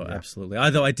 actually. So absolutely.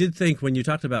 Although I did think when you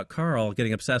talked about Carl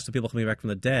getting obsessed with people coming back from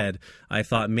the dead, I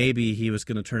thought maybe he was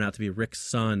going to turn out to be Rick's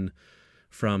son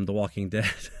from The Walking Dead.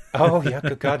 Oh, yeah,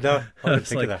 good God, no. I didn't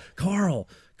think of that. Carl,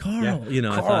 Yeah.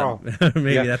 Carl. I thought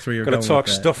maybe that's where you're going with that. Got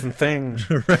to talk stuff and things.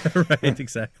 right,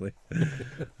 exactly.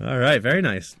 All right, very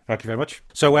nice. Thank you very much.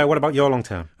 So what about your long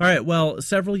term? All right, well,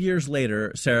 several years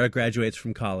later, Sarah graduates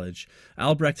from college.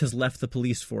 Albrecht has left the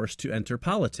police force to enter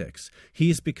politics.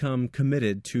 He's become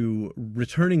committed to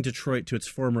returning Detroit to its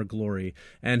former glory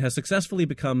and has successfully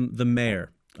become the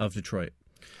mayor of Detroit.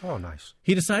 Oh, nice.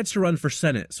 He decides to run for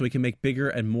Senate so he can make bigger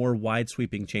and more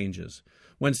wide-sweeping changes.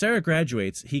 When Sarah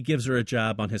graduates, he gives her a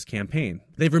job on his campaign.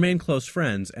 They've remained close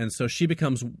friends, and so she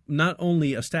becomes not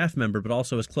only a staff member, but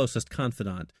also his closest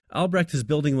confidant. Albrecht is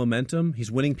building momentum,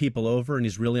 he's winning people over, and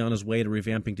he's really on his way to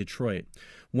revamping Detroit.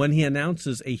 When he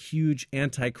announces a huge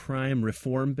anti-crime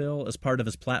reform bill as part of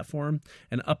his platform,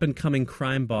 an up-and-coming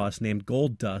crime boss named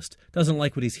Gold Dust doesn't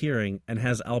like what he's hearing and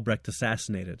has Albrecht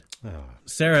assassinated. Oh.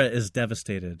 Sarah is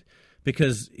devastated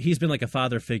because he's been like a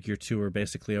father figure to her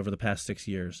basically over the past 6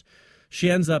 years. She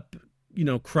ends up,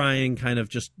 crying kind of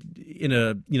just in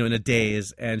a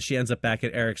daze, and she ends up back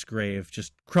at Eric's grave,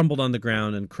 just crumbled on the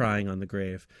ground and crying on the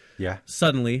grave. Yeah.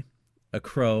 Suddenly, a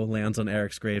crow lands on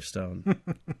Eric's gravestone.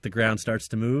 The ground starts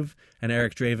to move, and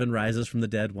Eric Draven rises from the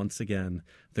dead once again.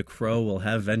 The crow will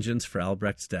have vengeance for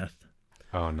Albrecht's death.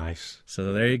 Oh, nice.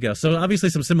 So there you go. So obviously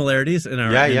some similarities in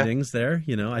our endings there.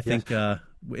 I think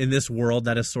in this world,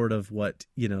 that is sort of what,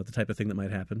 the type of thing that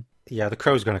might happen. Yeah, the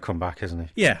crow's going to come back, isn't he?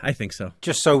 Yeah, I think so.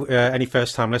 Just so any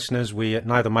first-time listeners,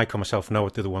 neither Mike or myself know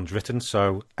what the other one's written,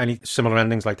 so any similar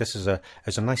endings like this is a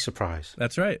nice surprise.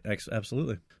 That's right.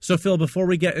 Absolutely. So, Phil, before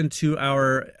we get into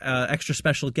our extra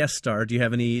special guest star, do you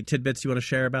have any tidbits you want to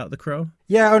share about The Crow?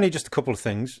 Yeah, only just a couple of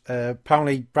things.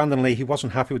 Apparently, Brandon Lee, he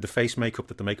wasn't happy with the face makeup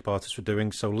that the makeup artists were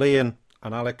doing, so Brandon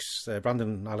and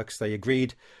Alex, they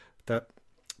agreed that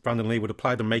Brandon Lee would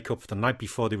apply the makeup the night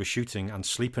before they were shooting and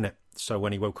sleep in it. So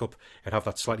when he woke up, it'd have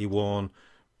that slightly worn,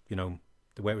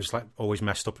 the way it was like always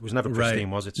messed up. It was never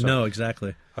pristine, was it? So no,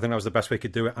 exactly. I think that was the best way he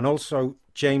could do it. And also,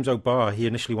 James O'Barr, he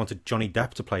initially wanted Johnny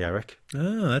Depp to play Eric.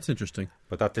 Oh, that's interesting.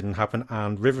 But that didn't happen.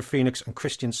 And River Phoenix and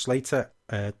Christian Slater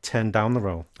turned down the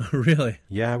role. Really?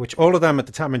 Yeah, which all of them at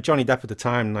the time, and Johnny Depp at the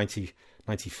time,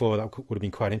 1994, that would have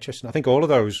been quite interesting. I think all of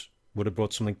those would have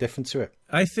brought something different to it.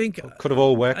 I think could have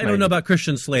all worked. I don't know about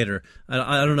Christian Slater.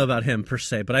 I don't know about him per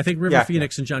se, but I think River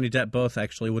Phoenix and Johnny Depp both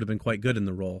actually would have been quite good in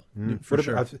the role. For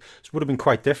sure. It would have been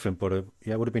quite different, but it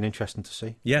would have been interesting to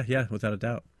see. Yeah, without a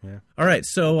doubt. Yeah. All right,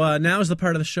 so now is the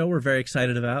part of the show we're very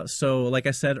excited about. So, like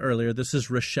I said earlier, this is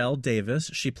Rochelle Davis.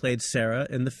 She played Sarah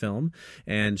in the film,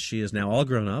 and she is now all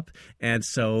grown up. And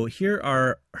so here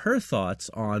are her thoughts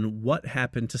on what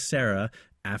happened to Sarah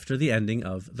after the ending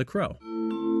of The Crow.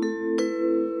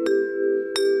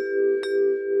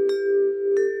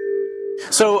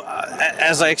 So,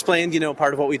 as I explained,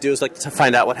 part of what we do is like to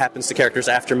find out what happens to characters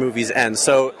after movies end.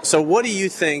 So what do you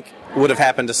think would have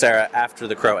happened to Sarah after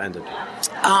The Crow ended?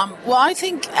 Well, I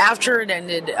think after it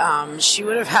ended, she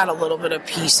would have had a little bit of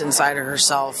peace inside of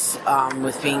herself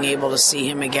with being able to see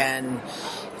him again,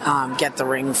 get the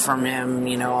ring from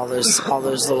him, all those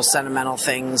little sentimental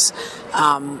things.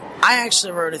 I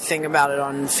actually wrote a thing about it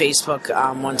on Facebook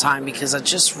one time because it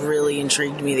just really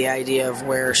intrigued me, the idea of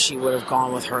where she would have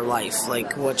gone with her life,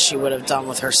 like what she would have done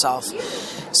with herself.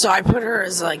 So I put her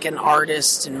as like an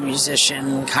artist and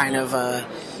musician, kind of a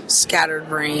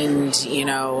scattered-brained,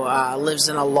 lives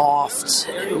in a loft,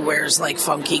 wears like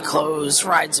funky clothes,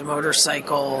 rides a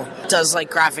motorcycle, does like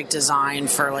graphic design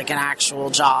for like an actual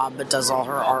job, but does all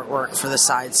her artwork for the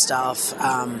side stuff.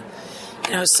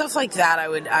 Stuff like that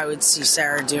I would see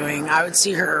Sarah doing. I would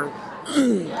see her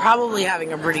probably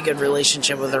having a pretty good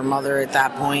relationship with her mother at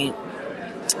that point.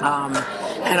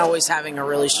 And always having a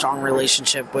really strong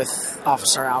relationship with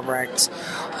Officer Albrecht,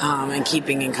 and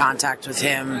keeping in contact with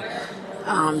him.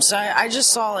 So I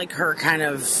just saw like her kind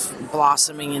of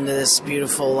blossoming into this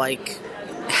beautiful, like,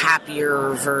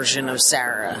 happier version of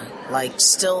Sarah. Like,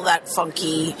 still that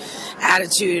funky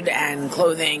attitude and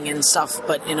clothing and stuff,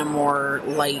 but in a more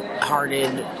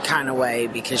light-hearted kind of way,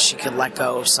 because she could let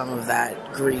go of some of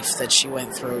that grief that she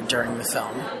went through during the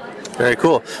film. Very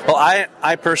cool. Well,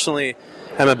 I personally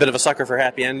am a bit of a sucker for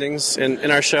happy endings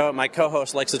in our show. My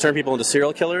co-host likes to turn people into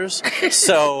serial killers,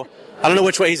 so I don't know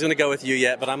which way he's going to go with you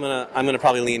yet, but I'm gonna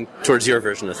probably lean towards your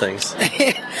version of things.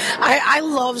 I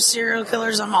love serial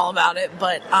killers. I'm all about it,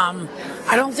 but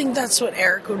I don't think that's what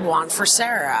Eric would want for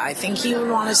Sarah. I think he would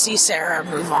want to see Sarah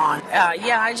move on.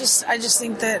 I just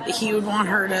think that he would want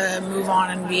her to move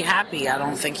on and be happy. I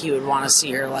don't think he would want to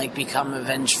see her like become a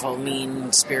vengeful,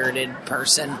 mean-spirited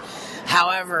person.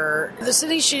 However, the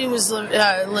city she was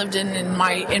lived in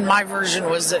my version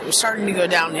was starting to go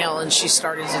downhill, and she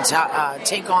started to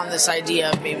take on this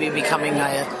idea of maybe becoming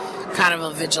a kind of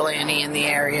a vigilante in the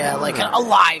area, like a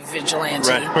live vigilante.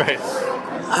 Right.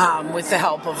 With the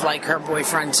help of like her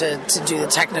boyfriend to do the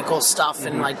technical stuff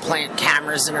and like plant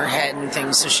cameras in her head and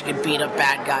things so she could beat up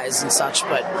bad guys and such.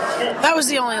 But that was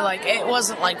the only, like, it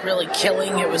wasn't like really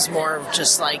killing. It was more of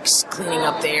just like cleaning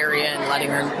up the area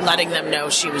and letting them know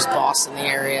she was boss in the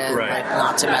area and like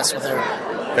not to mess with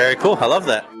her. Very cool. I love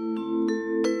that.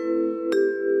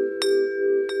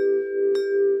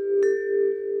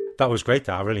 That was great,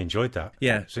 I really enjoyed that.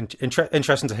 Yeah. It's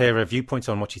interesting to hear her viewpoints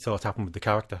on what you thought happened with the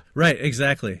character. Right,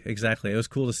 exactly. It was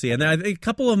cool to see. And I think a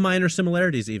couple of minor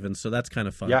similarities even, so that's kind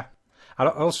of fun. Yeah. And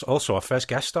also our first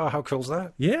guest star, how cool's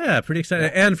that? Yeah, pretty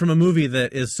exciting. Yeah. And from a movie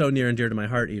that is so near and dear to my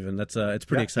heart even. It's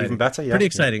pretty exciting. Even better, yeah. Pretty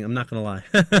exciting, I'm not going to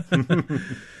lie.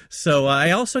 So I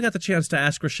also got the chance to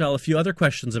ask Rochelle a few other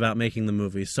questions about making the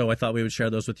movie, so I thought we would share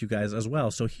those with you guys as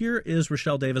well. So here is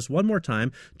Rochelle Davis one more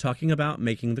time talking about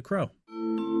making The Crow.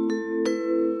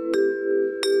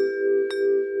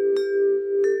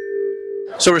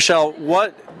 So, Rochelle,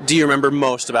 what do you remember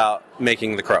most about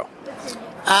making The Crow?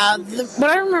 What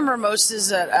I remember most is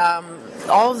that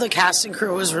all of the cast and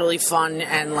crew was really fun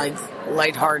and like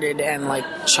lighthearted and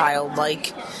like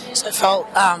childlike. So I felt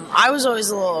I was always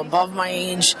a little above my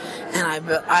age, and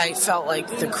I felt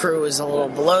like the crew was a little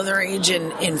below their age in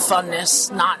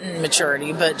funness, not in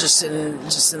maturity, but just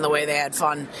in the way they had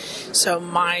fun. So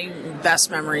my best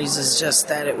memories is just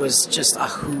that it was just a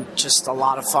hoot, just a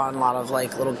lot of fun, a lot of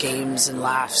like little games and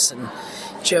laughs and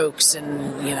jokes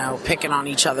and, picking on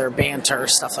each other, banter,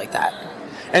 stuff like that.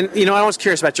 And, I was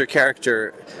curious about your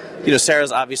character.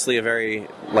 Sarah's obviously a very,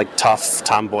 like, tough,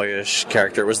 tomboyish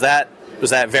character. Was that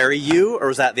very you, or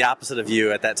was that the opposite of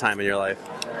you at that time in your life?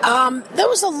 That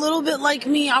was a little bit like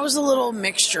me. I was a little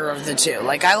mixture of the two.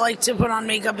 Like, I like to put on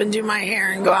makeup and do my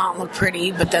hair and go out and look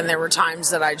pretty, but then there were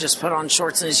times that I just put on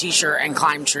shorts and a t-shirt and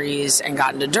climbed trees and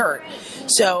got into dirt.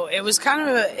 So it was kind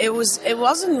of it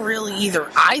wasn't really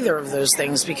either of those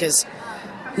things, because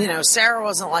Sarah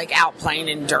wasn't like out playing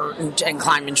in dirt and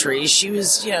climbing trees. She was,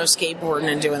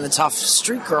 skateboarding and doing the tough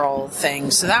street girl thing.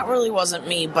 So that really wasn't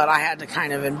me, but I had to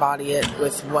kind of embody it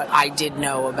with what I did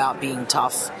know about being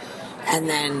tough, and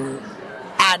then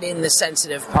add in the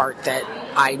sensitive part that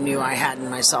I knew I had in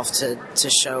myself to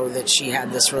show that she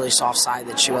had this really soft side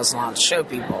that she wasn't allowed to show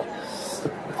people.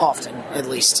 Often, at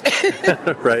least.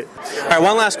 Right. All right,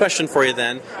 one last question for you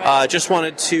then. Just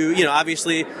wanted to,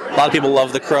 obviously a lot of people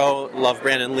love The Crow, love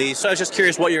Brandon Lee, so I was just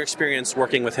curious what your experience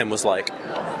working with him was like.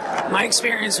 My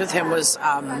experience with him was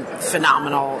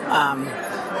phenomenal.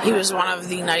 He was one of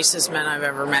the nicest men I've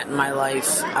ever met in my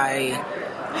life. I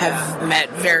have met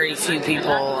very few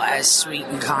people as sweet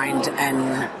and kind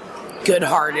and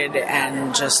good-hearted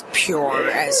and just pure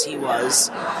as he was.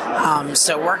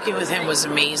 So working with him was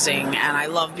amazing, and I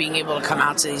love being able to come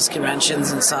out to these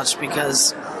conventions and such,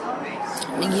 because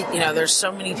there's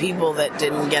so many people that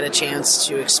didn't get a chance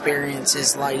to experience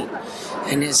his light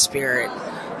and his spirit.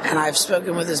 And I've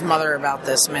spoken with his mother about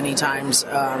this many times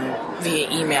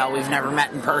via email. We've never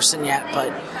met in person yet,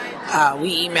 but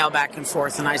we email back and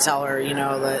forth, and I tell her,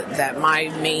 that my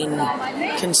main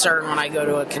concern when I go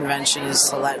to a convention is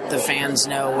to let the fans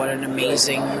know what an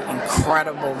amazing,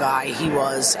 incredible guy he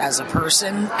was as a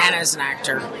person and as an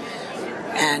actor.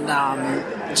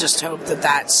 and just hope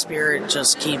that spirit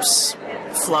just keeps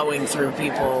flowing through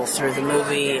people through the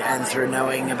movie and through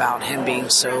knowing about him being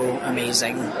so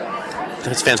amazing.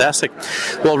 That's fantastic.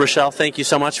 Well, Rochelle, thank you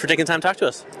so much for taking time to talk to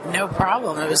us. No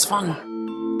problem. It was fun.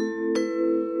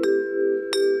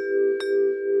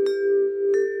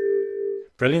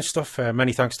 Brilliant stuff.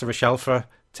 Many thanks to Rochelle for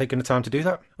taking the time to do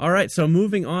that. All right, so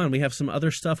moving on, we have some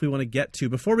other stuff we want to get to.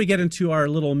 Before we get into our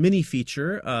little mini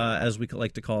feature, as we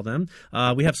like to call them,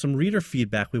 we have some reader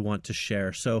feedback we want to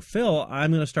share. So, Phil,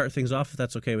 I'm going to start things off, if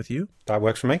that's okay with you. That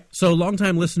works for me. So,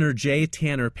 longtime listener J.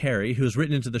 Tanner Perry, who has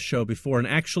written into the show before and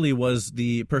actually was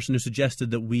the person who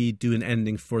suggested that we do an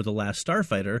ending for The Last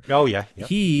Starfighter. Oh, yeah. Yep.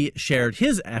 He shared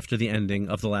his after the ending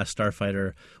of The Last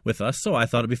Starfighter with us, so I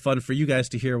thought it'd be fun for you guys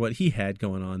to hear what he had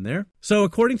going on there. So,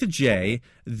 according to Jay,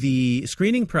 the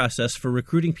screening process for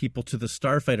recruiting people to the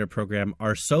Starfighter program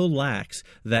are so lax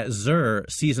that Xur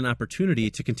sees an opportunity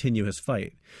to continue his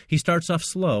fight. He starts off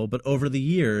slow, but over the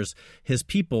years, his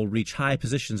people reach high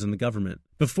positions in the government.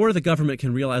 Before the government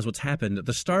can realize what's happened,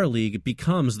 the Star League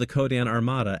becomes the Kodan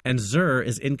Armada, and Xur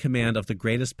is in command of the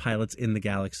greatest pilots in the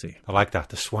galaxy. I like that,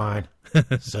 the swine.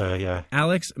 So, yeah.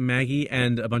 Alex, Maggie,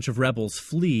 and a bunch of rebels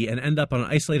flee and end up on an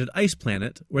isolated ice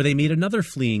planet where they meet another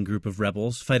fleeing group of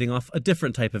rebels fighting off a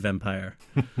different type of empire.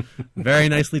 Very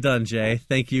nicely done, Jay.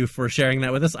 Thank you for sharing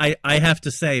that with us. I have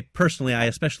to say, personally, I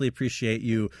especially appreciate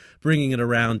you bringing it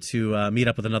around to meet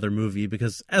up with another movie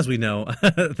because, as we know,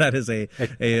 that is a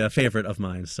favorite of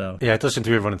mine. So yeah, it does seem to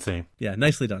be a running theme. Yeah,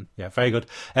 nicely done. Yeah, very good.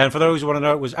 And for those who want to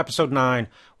know, it was episode 9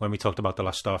 when we talked about The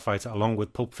Last Starfighter along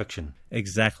with Pulp Fiction.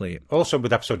 Exactly. Also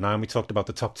with episode 9, we talked about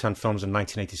the top 10 films in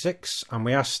 1986, and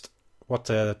we asked what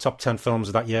the top 10 films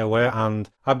of that year were, and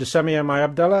Abdusemi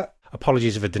Abdallah,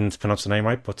 apologies if I didn't pronounce the name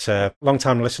right, but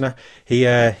long-time listener, he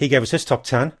gave us his top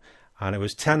 10, and it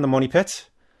was 10, The Money Pit,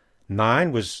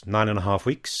 9 was 9.5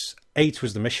 Weeks, 8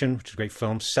 was The Mission, which is a great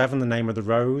film, 7, The Name of the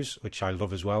Rose, which I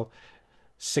love as well,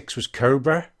 6 was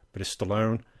Cobra, but it's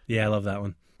Stallone. Yeah, I love that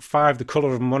one. 5, The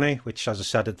Colour of Money, which, as I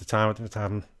said at the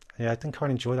time, yeah, I didn't quite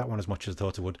enjoy that one as much as I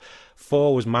thought I would.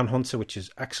 4 was Manhunter, which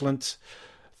is excellent.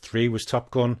 3 was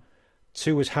Top Gun.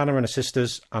 2 was Hannah and her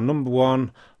Sisters. And number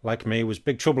 1, like me, was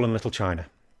Big Trouble in Little China.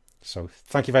 So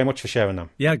thank you very much for sharing them.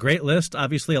 Yeah, great list.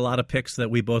 Obviously, a lot of picks that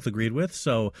we both agreed with.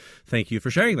 So thank you for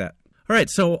sharing that. All right,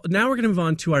 so now we're going to move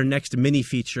on to our next mini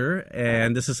feature.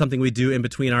 And this is something we do in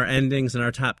between our endings and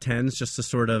our top 10s just to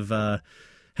sort of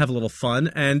have a little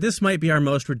fun. And this might be our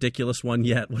most ridiculous one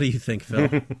yet. What do you think,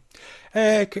 Phil?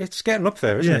 It's getting up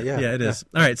there, isn't it? Yeah, it is.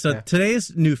 All right, so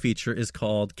today's new feature is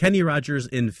called Kenny Rogers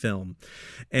in Film.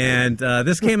 And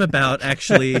this came about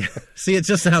actually... See, it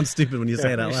just sounds stupid when you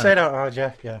say it out loud. You say it out loud,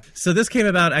 yeah. So this came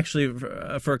about actually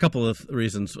for a couple of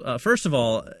reasons. First of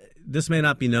all, this may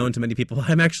not be known to many people.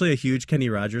 I'm actually a huge Kenny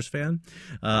Rogers fan.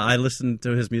 I listen to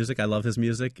his music. I love his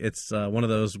music. It's one of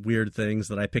those weird things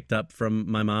that I picked up from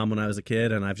my mom when I was a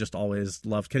kid, and I've just always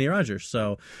loved Kenny Rogers.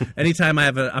 So anytime I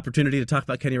have an opportunity to talk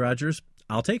about Kenny Rogers,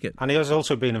 I'll take it. And he has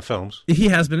also been in films. He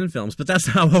has been in films, but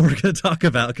that's not what we're going to talk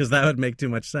about because that would make too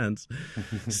much sense.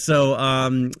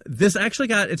 So this actually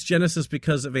got its genesis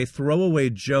because of a throwaway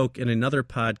joke in another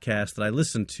podcast that I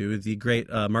listened to, the great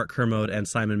Mark Kermode and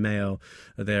Simon Mayo.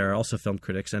 They're also film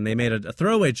critics, and they made a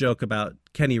throwaway joke about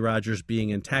Kenny Rogers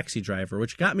being in Taxi Driver,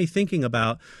 which got me thinking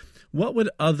about what would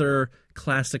other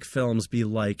classic films be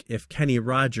like if Kenny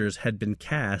Rogers had been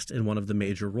cast in one of the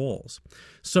major roles.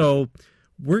 So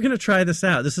we're going to try this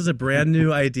out. This is a brand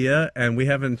new idea, and we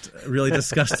haven't really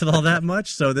discussed it all that much,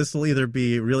 so this will either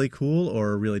be really cool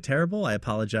or really terrible. I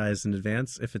apologize in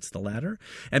advance if it's the latter.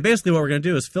 And basically what we're going to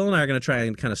do is Phil and I are going to try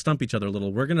and kind of stump each other a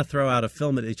little. We're going to throw out a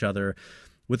film at each other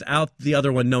without the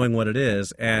other one knowing what it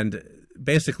is, and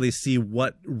basically see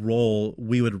what role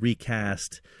we would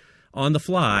recast on the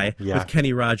fly with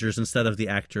Kenny Rogers instead of the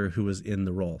actor who was in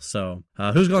the role. So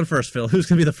who's going first, Phil? Who's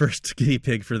going to be the first guinea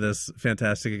pig for this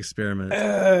fantastic experiment?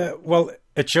 Well,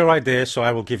 it's your idea, so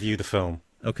I will give you the film.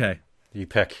 Okay. You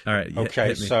pick. All right.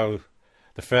 Okay, so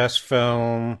the first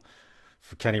film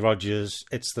for Kenny Rogers,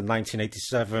 it's the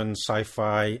 1987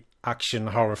 sci-fi action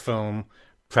horror film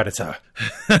Predator.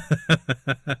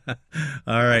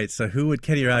 All right, so who would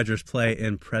Kenny Rogers play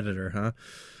in Predator,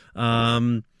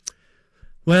 huh?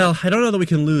 Well, I don't know that we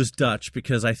can lose Dutch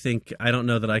because I don't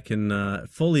know that I can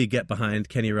fully get behind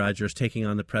Kenny Rogers taking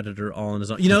on the Predator all on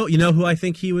his own. You know who I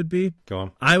think he would be? Go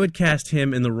on. I would cast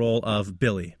him in the role of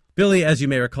Billy. Billy, as you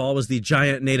may recall, was the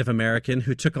giant Native American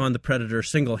who took on the Predator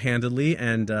single-handedly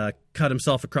and cut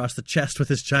himself across the chest with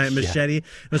his giant machete.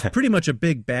 It was pretty much a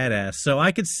big badass. So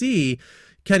I could see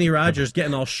Kenny Rogers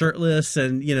getting all shirtless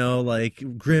and, like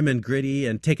grim and gritty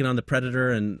and taking on the Predator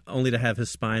and only to have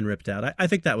his spine ripped out. I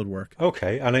think that would work.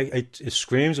 Okay, and it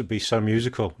screams would be so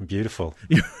musical and beautiful.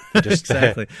 Just,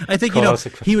 exactly. I think,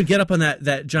 he would get up on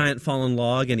that giant fallen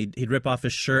log and he'd rip off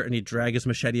his shirt and he'd drag his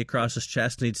machete across his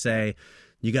chest and he'd say,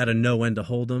 "You got to know when to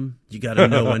hold them. You got to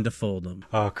know when to fold them."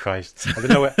 Oh, Christ.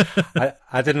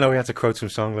 I didn't know we had to quote some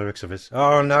song lyrics of his.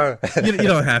 Oh, no. You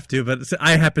don't have to, but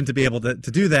I happen to be able to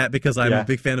do that because I'm a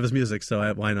big fan of his music,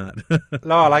 so why not?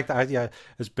 No, I like that. Yeah,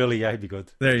 as Billy, he'd be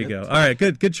good. There you go. All right,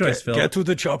 good choice, Phil. Get to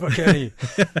the chopper, Kenny.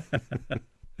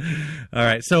 All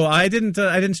right, so I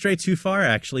didn't stray too far,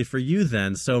 actually, for you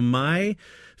then. So my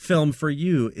film for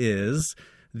you is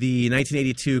the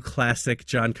 1982 classic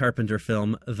John Carpenter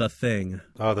film, The Thing.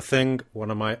 Oh, The Thing,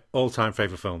 one of my all-time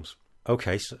favourite films.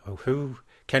 Okay, so who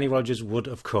Kenny Rogers would,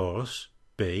 of course,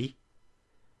 be?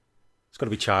 It's got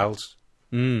to be Charles.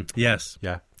 Yes.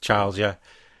 Yeah, Charles, yeah.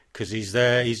 Because he's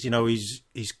there, he's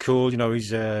cool,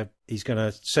 he's going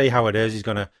to say how it is, he's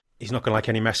not going to like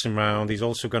any messing around. He's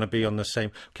also going to be on the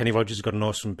same... Kenny Rogers has got an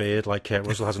awesome beard, like Kurt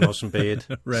Russell has an awesome beard.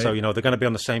 Right. So, they're going to be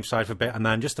on the same side for a bit. And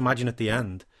then just imagine at the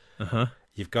end... Uh-huh.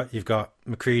 You've got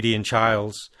McCready and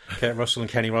Childs, Kurt Russell and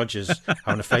Kenny Rogers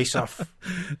having a face-off.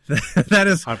 that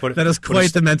is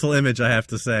quite the mental image, I have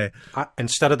to say.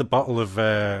 Instead of the bottle of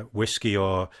whiskey,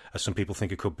 or as some people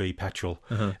think it could be, petrol,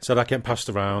 instead of that getting passed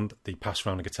around, they pass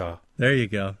around a guitar. There you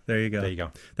go.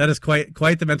 That is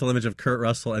quite the mental image of Kurt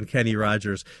Russell and Kenny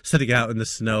Rogers sitting out in the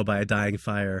snow by a dying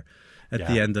fire. At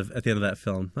the end of that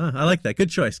film. I like that. Good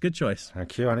choice.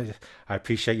 Thank you. I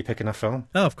appreciate you picking that film.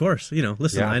 Oh, of course.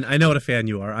 Listen, I know what a fan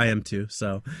you are. I am too.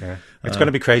 So yeah. It's going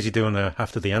to be crazy doing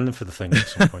after the ending for The Thing at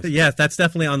some point. Yes, that's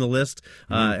definitely on the list,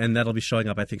 and that'll be showing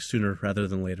up, I think, sooner rather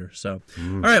than later. So,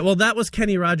 all right. Well, that was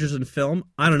Kenny Rogers in film.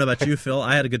 I don't know about you, Phil.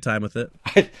 I had a good time with it.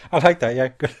 I like that. Yeah,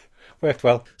 good. Worked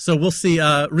well. So we'll see.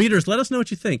 Readers, let us know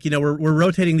what you think. We're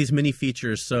rotating these mini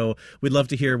features, so we'd love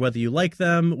to hear whether you like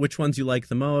them, which ones you like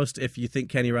the most, if you think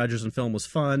Kenny Rogers in film was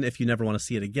fun, if you never want to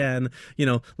see it again.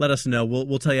 Let us know.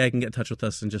 We'll tell you how you can get in touch with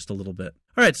us in just a little bit.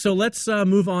 All right, so let's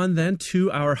move on then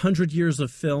to our 100 years of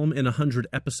film in 100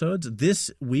 episodes. This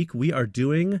week we are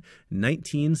doing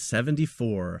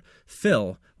 1974.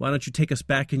 Phil, why don't you take us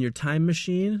back in your time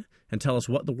machine and tell us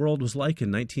what the world was like in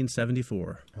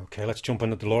 1974. Okay, let's jump on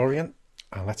the DeLorean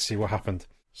and let's see what happened.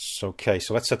 So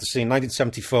let's set the scene.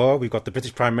 1974, we've got the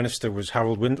British Prime Minister was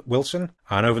Harold Wilson,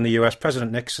 and over in the US,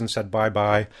 President Nixon said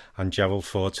bye-bye, and Gerald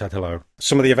Ford said hello.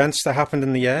 Some of the events that happened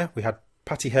in the year, we had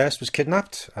Patty Hearst was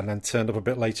kidnapped and then turned up a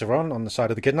bit later on the side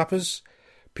of the kidnappers.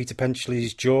 Peter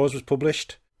Penchley's Jaws was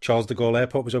published. Charles de Gaulle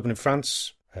Airport was opened in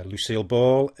France. Lucille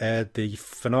Ball aired the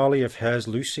finale of Here's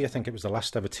Lucy. I think it was the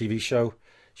last ever TV show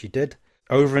she did.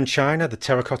 Over in China, the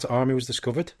Terracotta Army was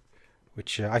discovered,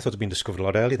 which I thought had been discovered a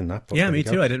lot earlier than that. Yeah, me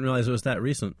too. I didn't realize it was that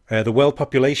recent. The world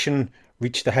population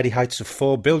reached the heady heights of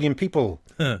 4 billion people.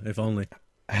 If only.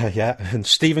 Yeah, and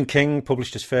Stephen King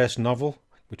published his first novel,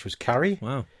 which was Carrie.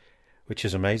 Wow. Which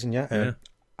is amazing, yeah.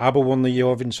 ABBA won the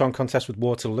Eurovision Song Contest with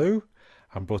Waterloo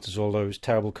and brought us all those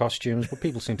terrible costumes, but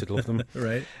people seem to love them.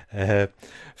 Right.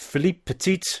 Philippe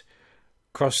Petit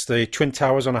crossed the Twin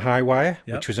Towers on a high wire,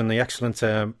 which was in the excellent...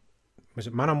 was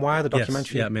it Man on Wire, the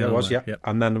documentary? Yes, Man on Wire. Yeah. Yep.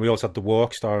 And then we also had The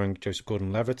Walk, starring Joseph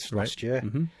Gordon-Levitt last year.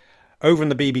 Mm-hmm. Over in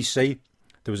the BBC,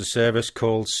 there was a service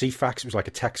called CFAX. It was like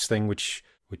a text thing, which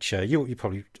you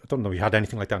probably... I don't know if you had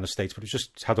anything like that in the States, but it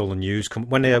just had all the news.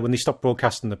 When they stopped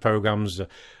broadcasting the programmes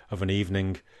of an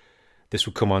evening, this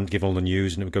would come on, give all the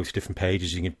news, and it would go to different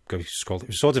pages. You could go scroll. It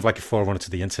was sort of like a forerunner to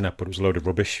the internet, but it was a load of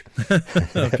rubbish.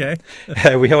 Okay.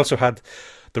 We also had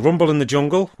the Rumble in the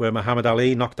Jungle, where Muhammad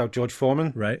Ali knocked out George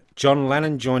Foreman. Right. John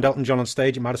Lennon joined Elton John on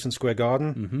stage at Madison Square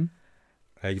Garden.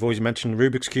 Mm-hmm. You've always mentioned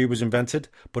Rubik's Cube was invented,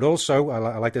 but also,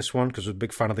 I like this one because I was a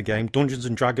big fan of the game, Dungeons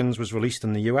 & Dragons was released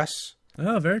in the US.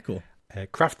 Oh, very cool.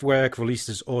 Kraftwerk released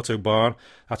his Autobahn.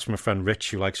 That's from a friend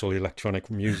Rich, who likes all the electronic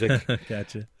music.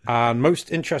 Gotcha. And most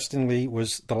interestingly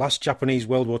was the last Japanese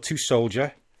World War II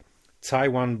soldier,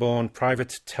 Taiwan-born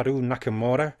Private Teru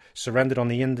Nakamura, surrendered on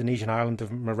the Indonesian island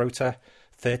of Marotta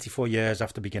 34 years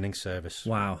after beginning service.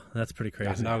 Wow, that's pretty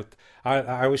crazy. I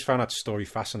always found that story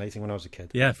fascinating when I was a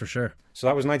kid. Yeah, for sure. So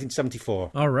that was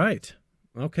 1974. All right.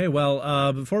 Okay,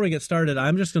 well, before we get started,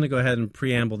 I'm just going to go ahead and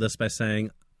preamble this by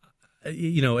saying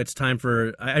it's time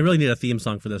for. I really need a theme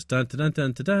song for this. Dun dun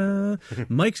dun dun dun.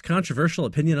 Mike's controversial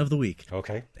opinion of the week.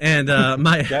 Okay. And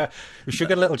my yeah, we should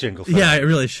get a little jingle. First. Yeah, it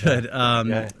really should.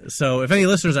 So if any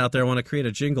listeners out there want to create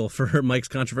a jingle for Mike's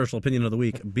controversial opinion of the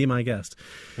week, be my guest.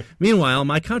 Meanwhile,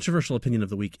 my controversial opinion of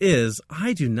the week is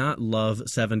I do not love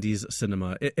 70s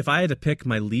cinema. If I had to pick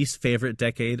my least favorite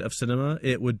decade of cinema,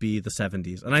 it would be the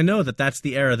 70s. And I know that that's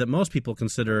the era that most people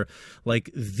consider like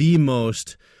the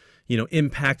most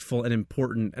impactful and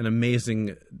important and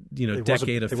amazing,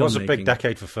 decade of filmmaking. It was a big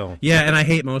decade for film. Yeah, and I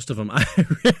hate most of them. I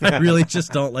really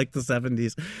just don't like the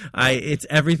 70s.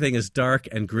 Everything is dark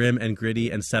and grim and gritty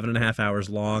and 7.5 hours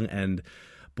long, and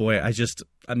boy,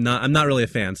 I'm not really a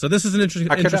fan. So this is an interesting.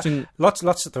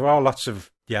 There are lots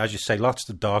of, as you say, lots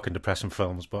of dark and depressing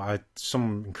films, but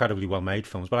some incredibly well made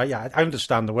films. But I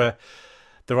understand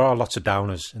there are lots of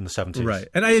downers in the 70s. Right.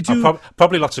 And I do...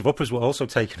 probably lots of uppers were also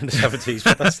taken in the 70s.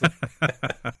 But that's...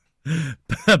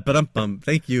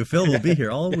 Thank you. Phil will be here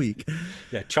all week.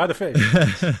 Yeah, try the fish.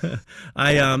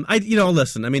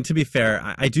 Listen, I mean, to be fair,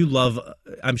 I do love...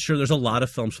 I'm sure there's a lot of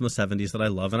films from the 70s that I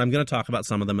love, and I'm going to talk about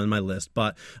some of them in my list.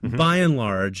 But by and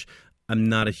large, I'm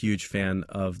not a huge fan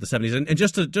of the 70s. And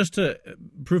just to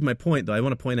prove my point, though, I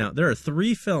want to point out there are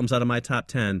 3 films out of my top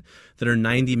 10 that are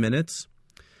 90 minutes.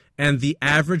 And the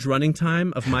average running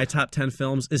time of my top 10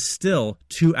 films is still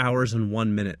 2 hours and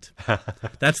 1 minute.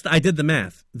 I did the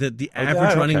math. The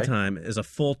average running time is a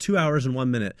full 2 hours and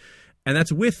 1 minute. And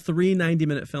that's with 3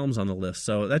 90-minute films on the list.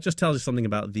 So that just tells you something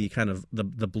about the kind of the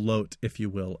bloat, if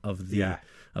you will, of the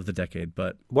decade.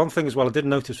 But one thing as well, I did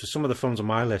notice for some of the films on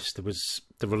my list, there was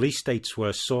the release dates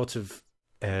were sort of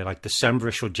like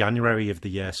December-ish or January of the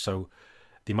year. So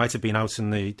they might have been out in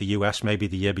the US maybe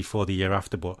the year before, the year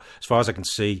after, but as far as I can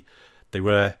see, they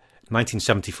were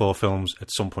 1974 films at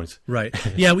some point. Right.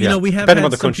 Yeah, we have depending had on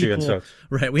the some country people, and so.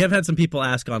 Right. We have had some people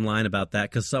ask online about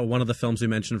that because one of the films we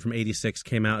mentioned from '86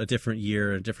 came out a different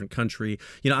year, a different country.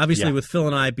 Obviously with Phil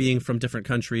and I being from different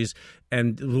countries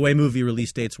and the way movie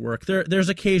release dates work, there's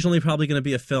occasionally probably going to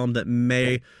be a film that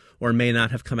may or may not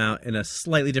have come out in a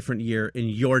slightly different year in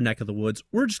your neck of the woods.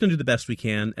 We're just going to do the best we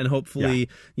can, and hopefully,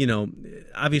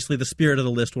 obviously the spirit of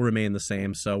the list will remain the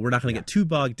same, so we're not going to get too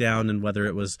bogged down in whether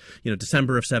it was,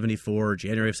 December of 74 or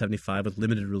January of 75 with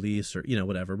limited release or,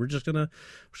 whatever. We're just going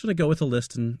to go with the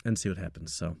list and see what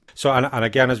happens. So and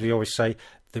again, as we always say,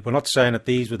 we're not saying that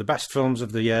these were the best films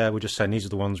of the year. We're just saying these are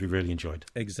the ones we really enjoyed.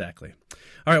 Exactly.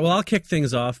 All right, well, I'll kick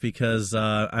things off because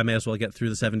I may as well get through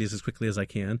the 70s as quickly as I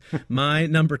can. My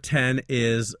number 10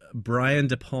 is Brian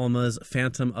De Palma's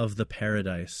Phantom of the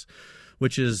Paradise,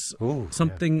 which is it's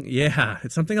something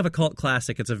of a cult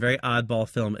classic. It's a very oddball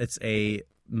film. It's a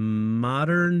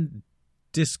modern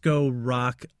disco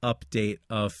rock update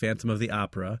of Phantom of the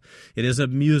Opera. It is a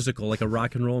musical, like a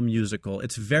rock and roll musical.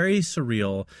 It's very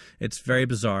surreal. It's very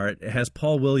bizarre. It has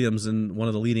Paul Williams in one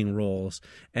of the leading roles,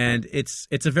 and it's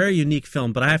a very unique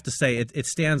film. But I have to say, it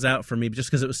stands out for me just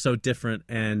because it was so different,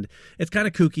 and it's kind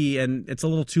of kooky, and it's a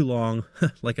little too long,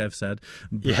 like I've said.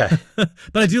 Yeah. But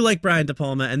I do like Brian De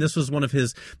Palma, and this was one of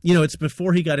his. It's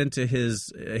before he got into his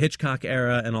Hitchcock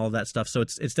era and all of that stuff. So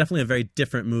it's definitely a very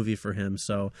different movie for him.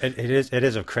 So it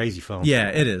is a crazy film. Yeah,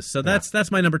 it is. So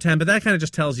that's my number 10, but that kind of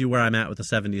just tells you where I'm at with the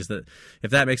 70s, that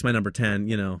if that makes my number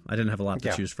 10, I didn't have a lot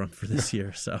to choose from for this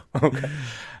year. So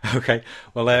Okay.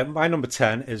 Well, my number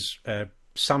 10 is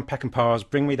Sam Peckinpah's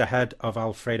Bring Me the Head of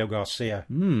Alfredo Garcia.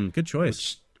 Good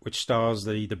choice. Which stars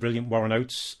the brilliant Warren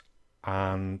Oates,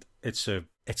 and it's a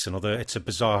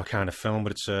bizarre kind of film,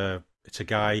 but it's a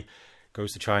guy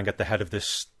goes to try and get the head of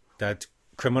this dead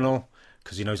criminal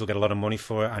because he knows he'll get a lot of money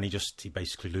for it, and he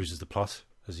basically loses the plot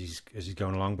as he's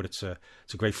going along. But it's a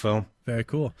great film. Very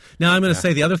cool. Now I'm going to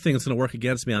say the other thing that's going to work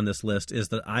against me on this list is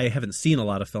that I haven't seen a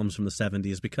lot of films from the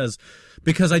 70s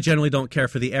because I generally don't care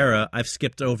for the era. I've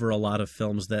skipped over a lot of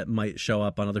films that might show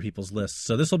up on other people's lists.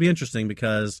 So this will be interesting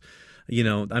because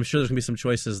I'm sure there's going to be some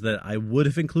choices that I would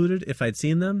have included if I'd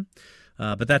seen them.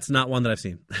 But that's not one that I've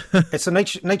seen. It's the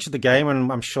nature of the game,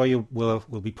 and I'm sure you will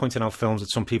be pointing out films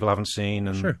that some people haven't seen,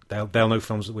 and sure. they'll know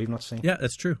films that we've not seen. Yeah,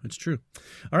 that's true. It's true.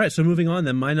 All right, so moving on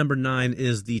then, my number 9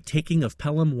 is The Taking of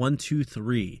Pelham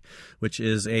 123, which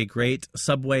is a great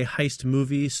subway heist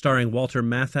movie starring Walter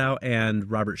Matthau and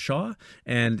Robert Shaw,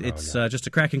 and it's just a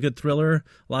cracking good thriller,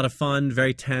 a lot of fun,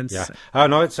 very tense. Yeah. Oh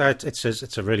no, it's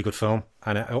a really good film,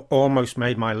 and it almost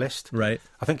made my list. Right.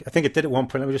 I think it did at one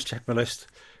point. Let me just check my list,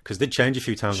 because it did change a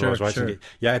few times when I was writing it.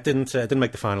 Yeah, it didn't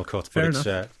make the final cut. Fair but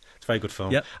enough. It's a very good film.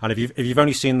 Yep. And if you've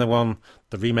only seen the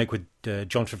remake with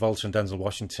John Travolta and Denzel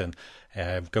Washington,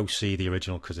 go see the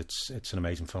original because it's an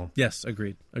amazing film. Yes,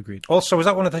 agreed. Also, was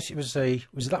that one of the? Was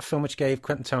it that film which gave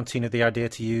Quentin Tarantino the idea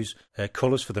to use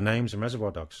colours for the names in Reservoir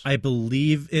Dogs? I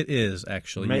believe it is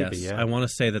actually. Maybe, yes. yeah. I want to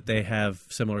say that they have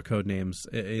similar code names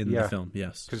in the film.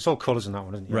 Yes, because it's all colours in that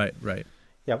one, isn't it? Right.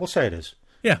 Yeah, we'll say it is.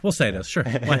 Yeah, we'll say it is. Sure,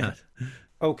 why not?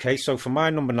 Okay, so for my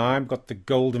number 9, I've got The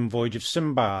Golden Voyage of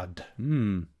Sinbad.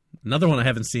 Another one I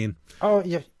haven't seen. Oh,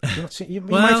 yeah. You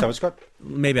might have. It's got...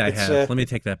 Maybe I have. Let me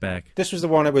take that back. This was the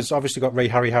one that was obviously got Ray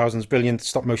Harryhausen's brilliant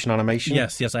stop-motion animation.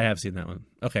 Yes, I have seen that one.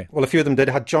 Okay. Well, a few of them did.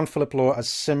 It had John Philip Law as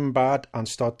Sinbad and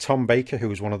starred Tom Baker, who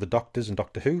was one of the doctors in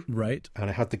Doctor Who. Right.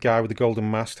 And it had the guy with the golden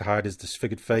mask to hide his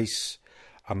disfigured face.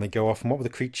 And they go off. And what were the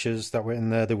creatures that were in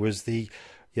there? There was the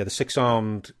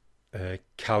six-armed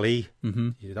Kali.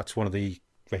 Mm-hmm. That's one of the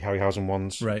Ray Harryhausen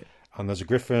ones. Right. And there's a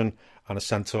griffin and a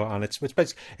centaur, and it's Ray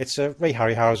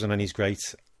Harryhausen, and he's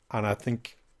great. And I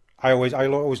think I always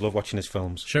love watching his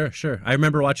films. Sure. I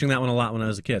remember watching that one a lot when I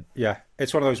was a kid. Yeah,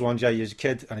 it's one of those ones. Yeah, you as a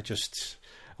kid, and it just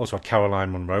also had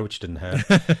Caroline Munro, which didn't hurt.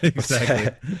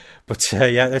 Exactly. But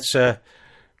yeah, it's a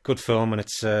good film, and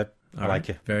it's I like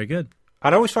it. Very good.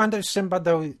 And I always find out Sinbad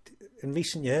though in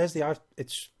recent years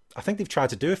I think they've tried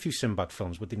to do a few Sinbad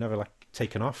films, but they've never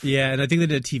taken off. Yeah, and I think they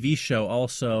did a TV show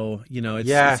also.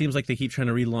 It seems like they keep trying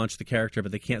to relaunch the character,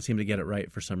 but they can't seem to get it right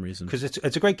for some reason. Because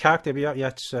it's a great character. But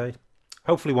it's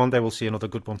hopefully one day we'll see another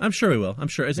good one. I'm sure we will. I'm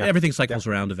sure everything cycles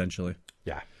around eventually.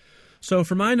 Yeah. So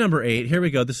for my number 8, here we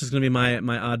go. This is going to be my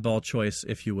oddball choice,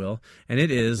 if you will, and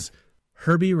it is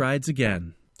Herbie Rides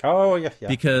Again. Oh, yeah.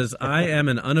 Because I am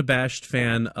an unabashed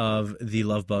fan of the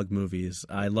Love Bug movies.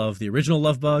 I love the original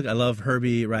Love Bug. I love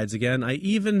Herbie Rides Again. I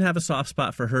even have a soft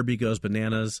spot for Herbie Goes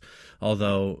Bananas,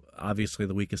 although obviously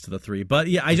the weakest of the three. But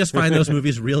yeah, I just find those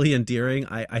movies really endearing.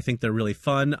 I think they're really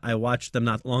fun. I watched them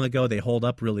not long ago. They hold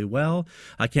up really well.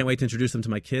 I can't wait to introduce them to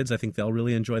my kids. I think they'll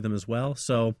really enjoy them as well.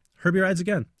 So Herbie Rides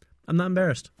Again. I'm not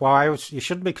embarrassed. Well, you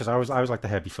shouldn't be, because I always like the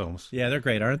Herbie films. Yeah, they're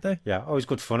great, aren't they? Yeah, always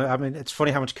good fun. I mean, it's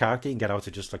funny how much character you can get out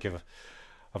of just a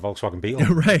Volkswagen Beetle.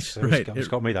 Right. It's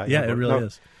got me that. Yeah, it really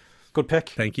is. Good pick.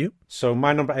 Thank you. So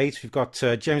my number 8, we've got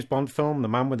James Bond film, The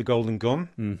Man with the Golden Gun.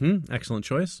 Mm-hmm. Excellent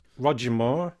choice. Roger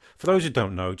Moore. For those who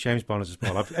don't know, James Bond is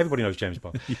everybody knows James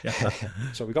Bond.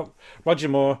 So we got Roger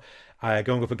Moore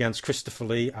going up against Christopher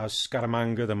Lee as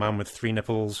Scaramanga, the man with 3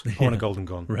 nipples on a golden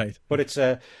gun. Right. But it's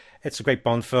a great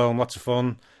Bond film, lots of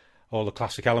fun, all the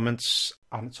classic elements,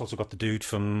 and it's also got the dude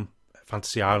from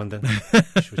Fantasy Island in,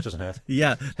 which doesn't hurt.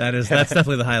 Yeah, that's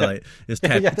definitely the highlight. Is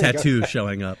Tattoo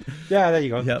showing up? Yeah, there you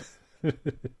go. Yep.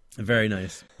 Very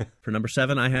nice. For number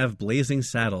 7, I have Blazing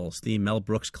Saddles, the Mel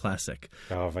Brooks classic.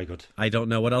 Oh, very good. I don't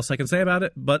know what else I can say about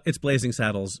it, but it's Blazing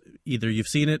Saddles. Either you've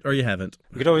seen it or you haven't.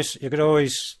 You could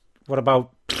always. What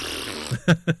about?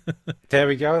 There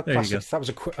we go. There you go. That was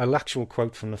an actual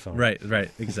quote from the film. Right.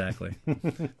 Exactly.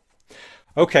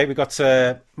 Okay, we got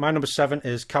my number 7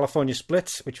 is California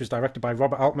Split, which was directed by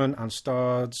Robert Altman and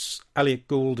stars Elliot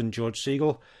Gould and George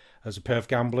Segal as a pair of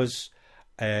gamblers.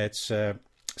 It's a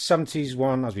 70s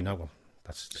one, as we know. Well,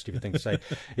 that's a stupid thing to say.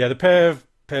 Yeah, the pair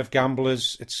of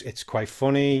gamblers. It's quite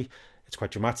funny. It's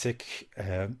quite dramatic.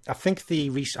 I think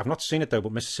I've not seen it though,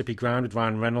 but Mississippi Ground with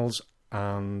Ryan Reynolds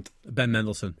and Ben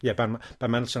Mendelsohn. Yeah, Ben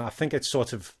Mendelsohn. I think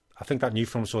that new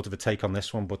film's sort of a take on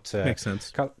this one, but makes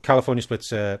sense. California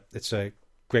Split's it's a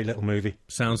great little movie.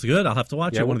 Sounds good. I'll have to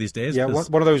watch it one of these days. Yeah,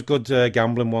 one of those good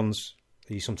gambling ones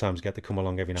that you sometimes get to come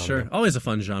along every now and then. Sure, always a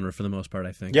fun genre for the most part,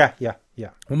 I think. Yeah.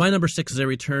 Well, my number 6 is a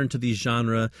return to the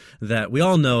genre that we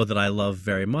all know that I love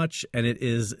very much, and it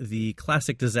is the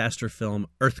classic disaster film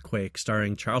Earthquake,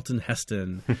 starring Charlton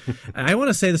Heston. And I want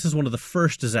to say this is one of the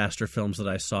first disaster films that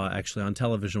I saw actually on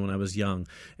television when I was young.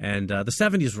 And the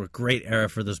 70s were a great era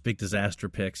for those big disaster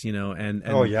picks, And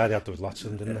oh yeah, there was lots of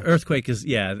them, didn't there? Earthquake is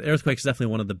definitely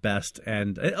one of the best,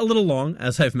 and a little long,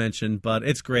 as I've mentioned, but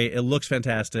it's great. It looks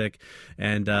fantastic,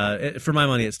 and for my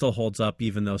money, it still holds up,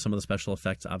 even though some of the special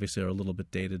effects obviously are a little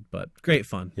bit dated, but great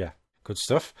fun. Yeah, good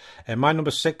stuff. My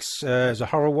number 6 is a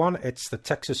horror one. It's the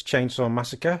Texas Chainsaw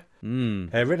Massacre,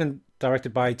 written and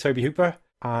directed by Tobe Hooper,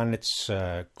 and it's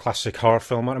a classic horror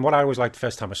film. And what I always liked the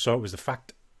first time I saw it was the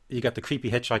fact you get the creepy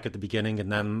hitchhike at the beginning,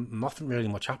 and then nothing really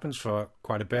much happens for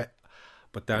quite a bit,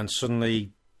 but then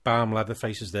suddenly, bam,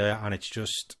 Leatherface is there, and it's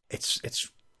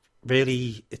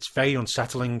very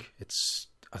unsettling.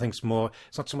 I think it's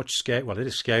not so much scary. Well, it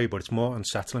is scary, but it's more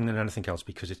unsettling than anything else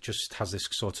because it just has this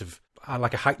sort of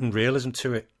like a heightened realism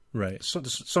to it. Right. So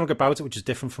there's something about it which is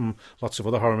different from lots of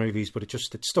other horror movies, but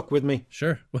it stuck with me.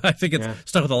 Sure. Well, I think it's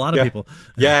stuck with a lot of people.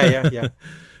 Yeah.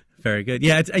 Very good.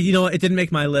 Yeah, it didn't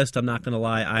make my list. I'm not going to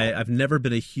lie. I've never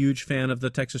been a huge fan of the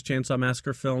Texas Chainsaw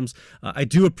Massacre films. I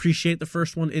do appreciate the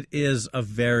first one. It is a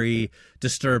very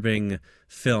disturbing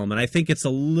film, and I think it's a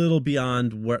little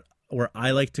beyond where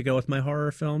I like to go with my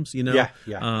horror films. Yeah.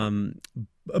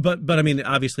 But I mean,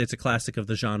 obviously, it's a classic of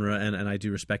the genre, and I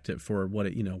do respect it for what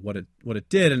it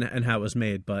did and how it was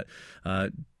made. But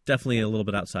definitely a little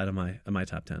bit outside of my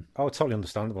top 10. Oh, totally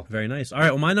understandable. Very nice. All right,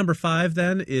 well, my number 5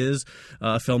 then is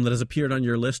a film that has appeared on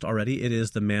your list already. It is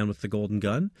The Man with the Golden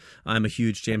Gun. I'm a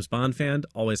huge James Bond fan,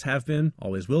 always have been,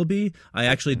 always will be. I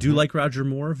actually do like Roger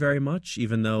Moore very much,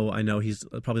 even though I know he's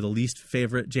probably the least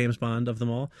favorite James Bond of them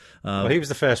all. Well, he was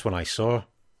the first one I saw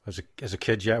as a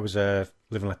kid. Yeah, it was Live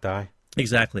and Let Die.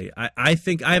 Exactly. I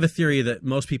think I have a theory that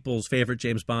most people's favorite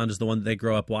James Bond is the one that they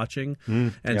grow up watching.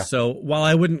 So while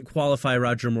I wouldn't qualify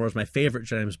Roger Moore as my favorite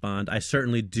James Bond, I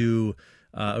certainly do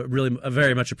really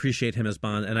very much appreciate him as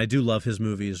Bond, and I do love his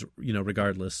movies,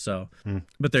 regardless. So,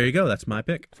 But there you go. That's my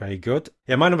pick. Very good.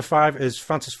 Yeah, my number 5 is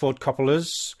Francis Ford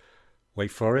Coppola's,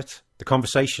 wait for it, The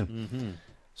Conversation,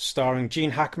 starring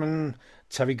Gene Hackman,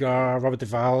 Terry Garr, Robert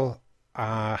Duvall,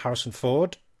 Harrison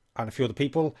Ford, and a few other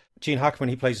people. Gene Hackman,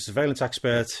 he plays a surveillance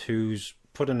expert who's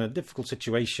put in a difficult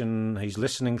situation. He's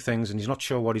listening things and he's not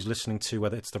sure what he's listening to,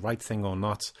 whether it's the right thing or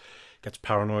not. Gets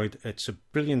paranoid. It's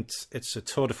a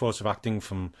tour de force of acting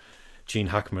from Gene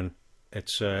Hackman.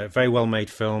 It's a very well made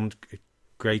film,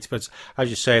 great. But as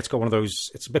you say, it's got one of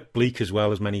those, it's a bit bleak as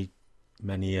well as many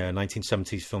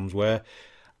 1970s films were.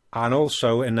 And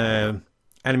also in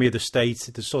Enemy of the State,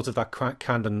 there's sort of that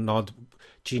kind of nod.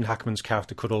 Gene Hackman's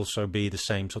character could also be the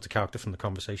same sort of character from The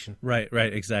Conversation. Right,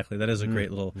 exactly. That is a great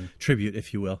little tribute,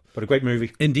 if you will. But a great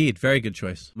movie. Indeed, very good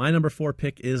choice. My number 4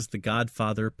 pick is The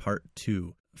Godfather Part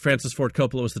 2. Francis Ford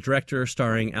Coppola was the director,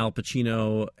 starring Al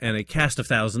Pacino and a cast of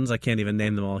thousands. I can't even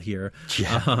name them all here.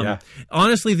 Yeah.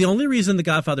 Honestly, the only reason The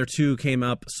Godfather 2 came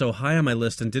up so high on my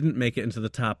list and didn't make it into the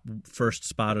top first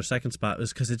spot or second spot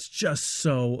was because it's just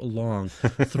so long.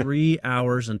 3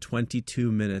 hours and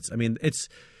 22 minutes. I mean,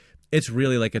 it's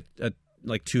really like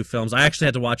like 2 films. I actually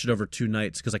had to watch it over 2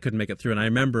 nights because I couldn't make it through. And I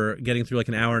remember getting through like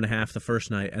an hour and a half the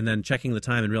first night and then checking the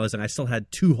time and realizing I still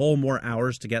had 2 whole more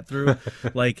hours to get through.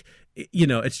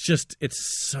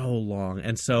 It's so long.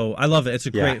 And so I love it. It's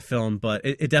a great film, but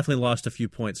it definitely lost a few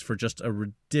points for just a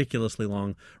ridiculously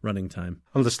long running time.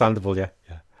 Understandable, yeah.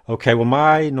 Okay, well,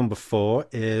 my number 4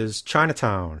 is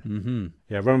Chinatown.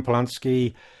 Yeah, Roman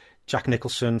Polanski, Jack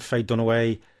Nicholson, Faye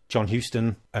Dunaway, John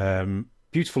Huston.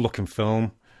 Beautiful looking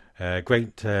film,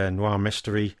 great noir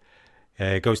mystery,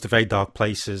 goes to very dark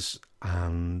places,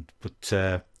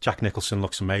 but Jack Nicholson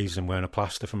looks amazing wearing a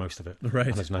plaster for most of it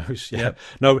on his nose. Yeah, Yep.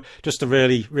 No, just a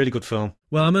really, really good film.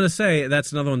 Well, I'm going to say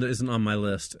that's another one that isn't on my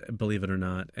list, believe it or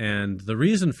not. And the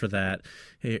reason for that,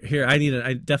 here I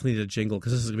definitely need a jingle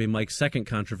because this is going to be Mike's second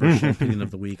controversial opinion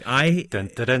of the week. Dun,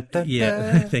 dun, dun,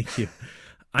 Yeah, thank you.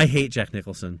 I hate Jack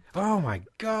Nicholson. Oh my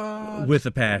God. With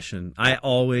a passion. I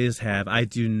always have. I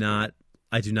do not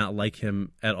like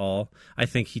him at all. I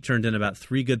think he turned in about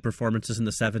 3 good performances in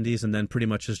the 70s and then pretty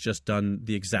much has just done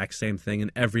the exact same thing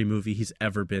in every movie he's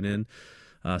ever been in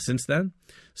since then.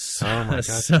 So, oh my God.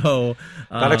 So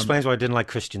that explains why I didn't like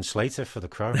Christian Slater for The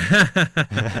Crow.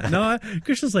 No,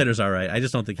 Christian Slater's all right. I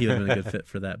just don't think he would have been a good fit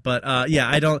for that. But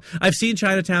I've seen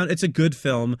Chinatown. It's a good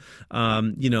film.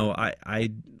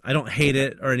 I don't hate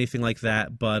it or anything like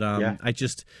that, but I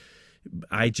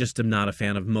just am not a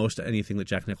fan of most anything that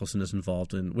Jack Nicholson is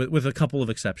involved in, with a couple of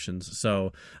exceptions.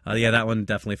 So, that one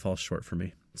definitely falls short for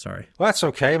me. Sorry. Well, that's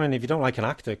okay. I mean, if you don't like an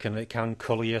actor, it can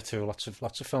colour you to lots of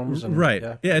films. And, right.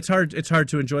 Yeah, it's hard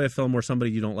to enjoy a film where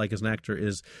somebody you don't like as an actor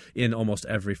is in almost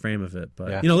every frame of it.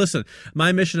 But, listen,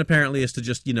 my mission apparently is to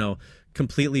just,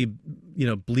 completely,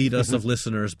 bleed us of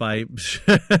listeners by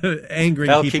angering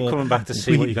They'll people. Keep coming back to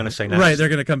see what you're going to say next. Right, they're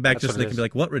going to come back just so they can be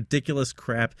like, what ridiculous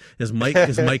crap is Mike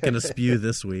going to spew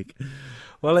this week?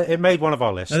 Well, it made one of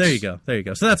our lists. Oh, there you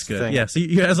go. So that's good. Yeah, so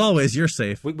as always, you're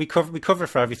safe. We cover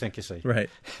for everything, you see.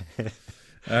 Right. All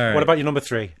right. What about your number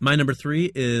 3? My number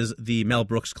 3 is the Mel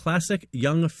Brooks classic,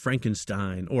 Young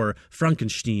Frankenstein, or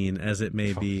Frankenstein, as it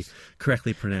may be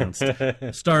correctly pronounced,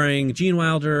 starring Gene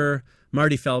Wilder,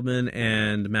 Marty Feldman,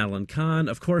 and Madeline Kahn.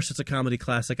 Of course, it's a comedy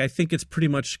classic. I think it's pretty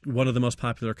much one of the most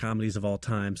popular comedies of all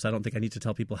time, so I don't think I need to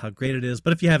tell people how great it is.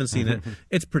 But if you haven't seen it,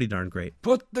 it's pretty darn great.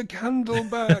 Put the candle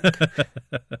back.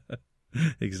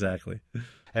 Exactly.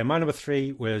 My number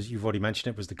 3 was, you've already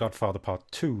mentioned it, was The Godfather Part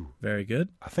 2. Very good.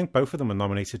 I think both of them were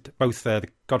nominated. Both The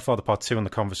Godfather Part 2 and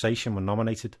The Conversation were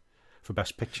nominated for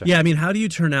Best Picture. Yeah, I mean, how do you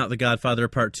turn out The Godfather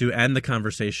Part 2 and The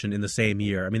Conversation in the same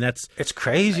year? I mean, it's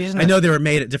crazy, isn't it? I know they were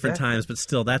made at different times, but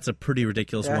still, that's a pretty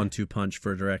ridiculous 1-2 punch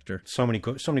for a director. So many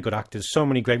good actors, so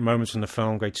many great moments in the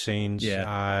film, great scenes.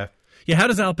 Yeah. Yeah, how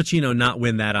does Al Pacino not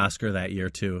win that Oscar that year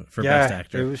too for Best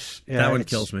Actor? That one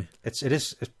kills me. It's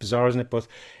bizarre, isn't it? But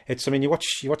I mean, you watch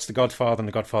The Godfather and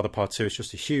The Godfather Part 2. It's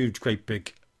just a huge, great,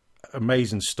 big,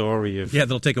 amazing story of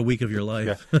that'll take a week of your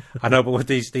life. Yeah, I know, but with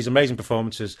these amazing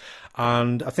performances,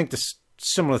 and I think this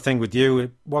similar thing with you.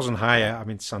 It wasn't higher. I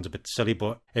mean, it sounds a bit silly,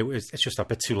 but it's just a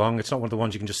bit too long. It's not one of the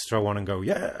ones you can just throw on and go,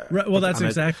 yeah. Right, well, that's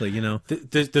exactly,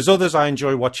 There's others I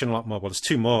enjoy watching a lot more. Well, there's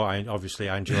two more I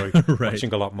enjoy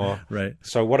watching a lot more. Right.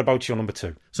 So what about your number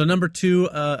 2? So number 2,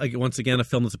 once again, a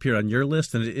film that's appeared on your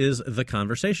list, and it is The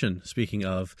Conversation. Speaking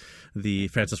of the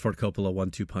Francis Ford Coppola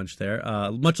 1-2 punch there.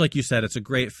 Much like you said, it's a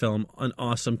great film, an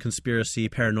awesome conspiracy,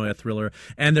 paranoia thriller,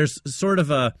 and there's sort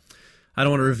of I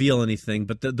don't want to reveal anything,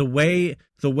 but the way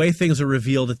things are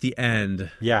revealed at the end,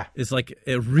 is like,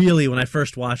 it really, when I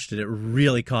first watched it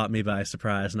really caught me by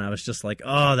surprise, and I was just like,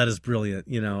 oh, that is brilliant,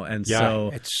 and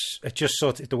so it's just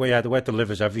sort of the way it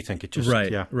delivers everything. It just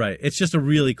right. It's just a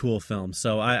really cool film,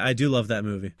 so I do love that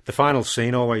movie. The final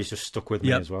scene always just stuck with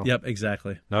me as well. Yep,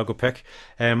 exactly. No, good pick.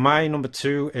 My number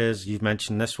 2 is, you've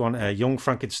mentioned this one, Young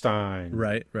Frankenstein.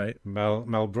 Right.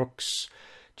 Mel Brooks.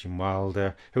 Jim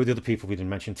Wilder. Who are the other people we didn't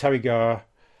mention? Terry Garr,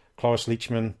 Cloris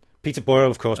Leachman, Peter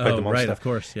Boyle, of course, played the monster. Right, of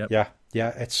course, yep. Yeah.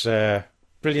 It's a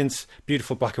brilliant,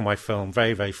 beautiful black and white film.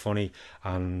 Very, very funny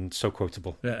and so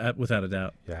quotable. Yeah, without a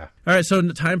doubt. Yeah. All right, so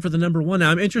time for the number 1.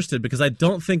 Now, I'm interested because I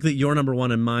don't think that your number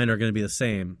 1 and mine are going to be the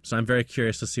same. So I'm very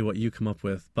curious to see what you come up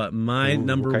with. But my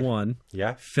number 1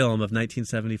 film of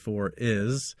 1974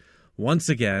 is, once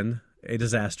again, a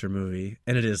disaster movie,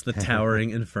 and it is The Towering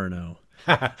Inferno.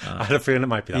 I had a feeling it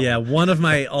might be that one of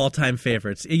my all-time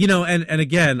favorites. And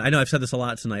again, I know I've said this a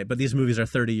lot tonight, but these movies are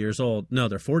 30 years old. No,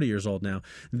 they're 40 years old now.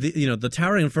 The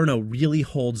Towering Inferno really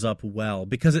holds up well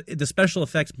because the special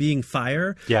effects being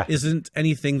fire isn't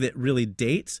anything that really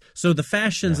dates. So the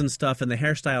fashions and stuff and the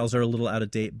hairstyles are a little out of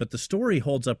date, but the story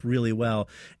holds up really well.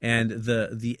 And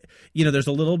there's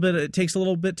a little bit. It takes a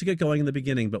little bit to get going in the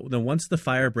beginning, but then once the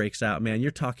fire breaks out, man, you're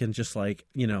talking just like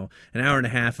an hour and a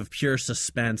half of pure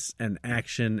suspense and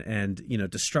action and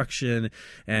destruction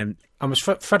and was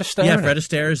Fred Astaire. Yeah, Fred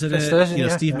Astaire's in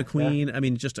it. Steve McQueen. Yeah. I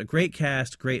mean, just a great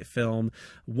cast, great film.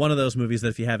 One of those movies that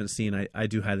if you haven't seen, I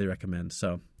do highly recommend.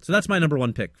 So that's my number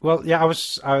 1 pick. Well, yeah,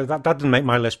 that didn't make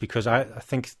my list because I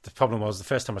think the problem was the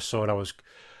first time I saw it,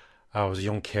 I was a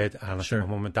young kid and I think my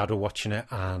mum and dad were watching it,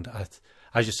 and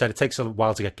as you said, it takes a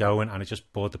while to get going, and it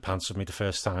just bored the pants of me the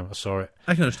first time I saw it.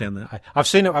 I can understand that. I've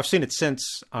seen it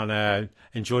since, and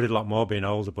enjoyed it a lot more being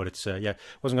older. But it's it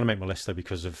wasn't going to make my list though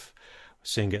because of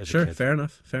seeing it as a kid. Fair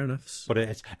enough. But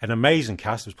it's an amazing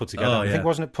cast was put together. I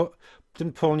think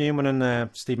didn't Paul Newman and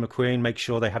Steve McQueen make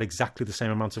sure they had exactly the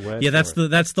same amount of words? Yeah, that's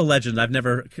the legend. I've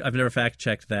never fact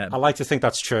checked that. I like to think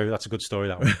that's true. That's a good story,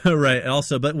 that one. Right.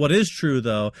 Also, but what is true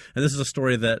though, and this is a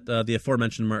story that the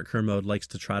aforementioned Mark Kermode likes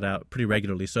to trot out pretty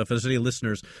regularly. So if there's any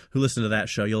listeners who listen to that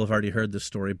show, you'll have already heard this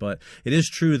story. But it is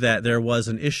true that there was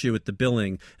an issue with the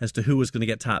billing as to who was going to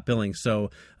get top billing.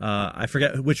 So I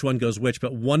forget which one goes which,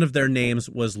 but one of their names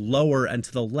was lower and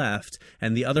to the left,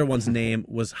 and the other one's name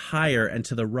was higher and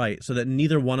to the right, so that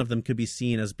neither one of them could be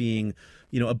seen as being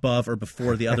above or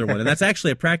before the other one. And that's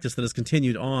actually a practice that has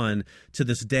continued on to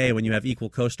this day. When you have equal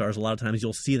co-stars, a lot of times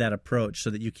you'll see that approach so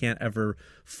that you can't ever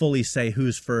fully say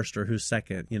who's first or who's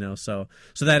second. So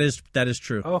that is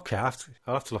true. Okay, I'll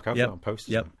have to look out for that on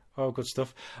posters. Yep. Oh, good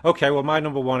stuff. Okay, well, my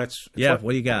number 1, it's what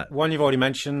do you got? One you've already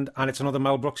mentioned, and it's another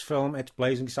Mel Brooks film. It's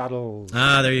Blazing Saddles.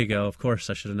 Ah, there you go. Of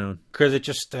course, I should have known. Because it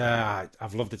just,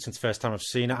 I've loved it since the first time I've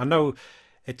seen it. I know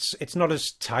it's not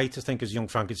as tight, I think, as Young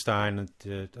Frankenstein.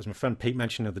 And as my friend Pete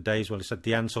mentioned the other day as well, he said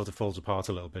the end sort of falls apart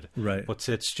a little bit. Right. But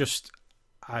it's just,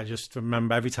 I just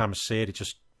remember every time I see it, it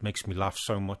just makes me laugh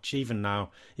so much. Even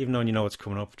now, even though you know what's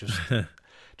coming up,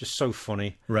 just so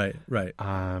funny. Right.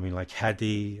 I mean, like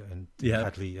Hedy and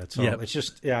Hadley. It's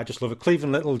just, I just love it.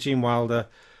 Cleveland Little, Gene Wilder,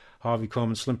 Harvey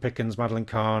Korman, Slim Pickens, Madeline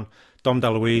Kahn, Dom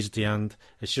DeLuise at the end.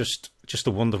 It's just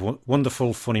a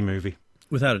wonderful, funny movie.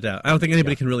 Without a doubt. I don't think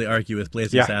anybody can really argue with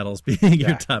Blazing Saddles being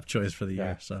your top choice for the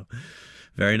year. So,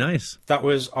 very nice. That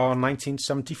was our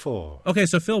 1974. Okay,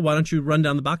 so Phil, why don't you run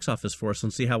down the box office for us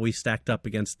and see how we stacked up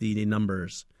against the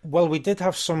numbers? Well, we did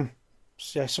have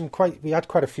we had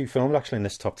quite a few films actually in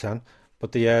this top 10.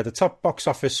 But the top box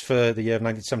office for the year of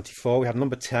 1974, we had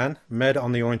number 10, Murder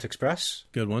on the Orient Express.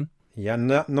 Good one. Yeah,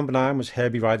 number 9 was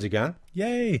Herbie Rides Again.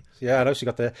 Yay! Yeah, I also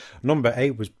got there. Number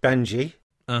 8 was Benji.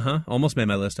 Almost made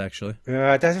my list, actually.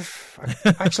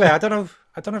 Actually, I don't know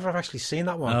if I've actually seen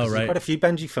that one. Oh, There's right. quite a few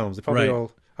Benji films. They probably Right.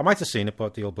 all. I might have seen it,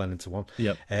 but they all blend into one.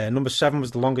 Yep. Number 7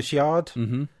 was The Longest Yard.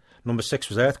 Mm-hmm. Number 6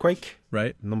 was Earthquake.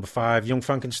 Right. Number 5, Young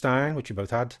Frankenstein, which we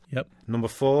both had. Yep. Number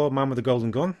 4, Man with the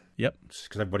Golden Gun, Yep.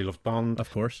 because everybody loved Bond.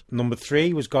 Of course. Number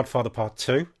 3 was Godfather Part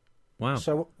 2. Wow.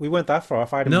 So we weren't that far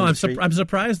off. I had him No, number 3. I'm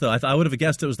surprised, though. I would have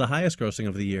guessed it was the highest grossing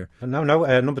of the year. No.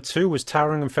 Number 2 was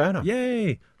Towering Inferno.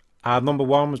 Yay. Number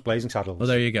 1 was Blazing Saddles. Well,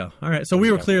 there you go. All right. So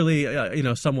we were clearly,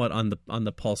 somewhat on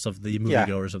the pulse of the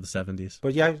moviegoers of the 70s.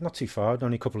 But yeah, not too far.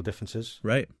 Only a couple of differences.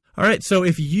 Right. All right. So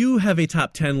if you have a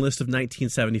top 10 list of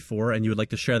 1974 and you would like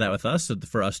to share that with us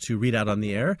for us to read out on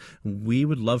the air, we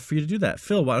would love for you to do that.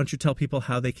 Phil, why don't you tell people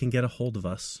how they can get a hold of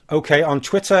us? Okay, on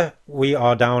Twitter, we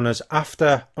are down as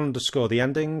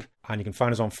after_the_ending, and you can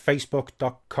find us on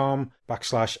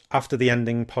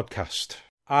facebook.com/aftertheendingpodcast.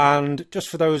 And just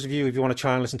for those of you, if you want to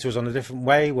try and listen to us on a different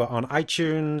way, we're on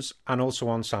iTunes and also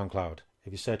on SoundCloud.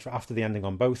 If you search for After the Ending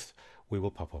on both, we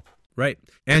will pop up. Right.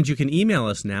 And you can email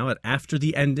us now at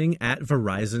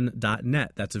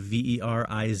aftertheending@verizon.net. That's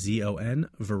Verizon,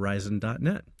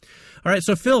 Verizon.net. All right,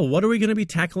 so Phil, what are we going to be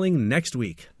tackling next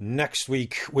week? Next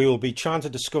week, we will be trying to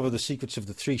discover the secrets of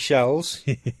the 3 shells,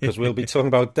 because we'll be talking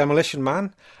about Demolition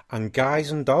Man and Guys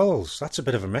and Dolls. That's a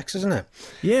bit of a mix, isn't it?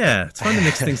 Yeah, it's fun to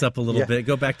mix things up a little bit,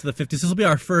 go back to the 50s. This will be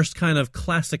our first kind of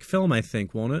classic film, I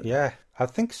think, won't it? Yeah, I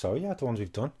think so, yeah, the ones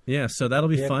we've done. Yeah, so that'll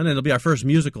be fun, and it'll be our first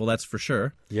musical, that's for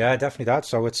sure. Yeah, definitely that.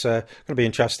 So it's going to be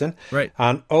interesting. Right.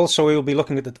 And also we will be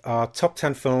looking at our top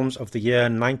 10 films of the year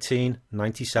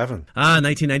 1997.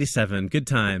 1997. Good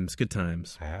times, good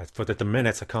times. But at the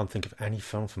minute, I can't think of any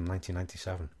film from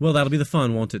 1997. Well, that'll be the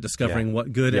fun, won't it? Discovering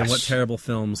what good and Yes. what terrible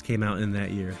films came out in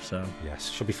that year. So, Yes,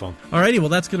 should be fun. alrighty, well,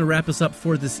 that's going to wrap us up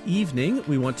for this evening.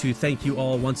 We want to thank you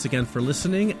all once again for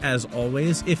listening. As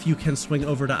always, if you can swing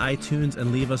over to iTunes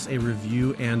and leave us a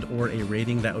review and or a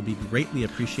rating, that would be greatly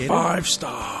appreciated. 5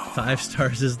 stars. 5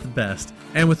 stars is the best.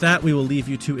 And with that, we will leave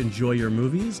you to enjoy your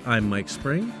movies. I'm Mike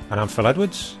Spring. And I'm Phil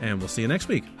Edwards. And we'll see you next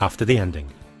week. After the Ending.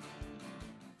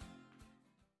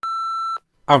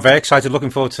 I'm very excited, looking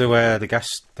forward to the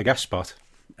guest spot.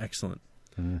 Excellent.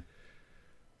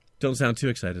 Don't sound too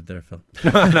excited there, Phil.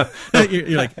 No.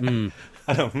 You're like, I know.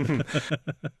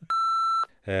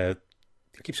 I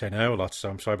keep saying no a lot, so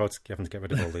I'm sorry about having to get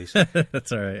rid of all these.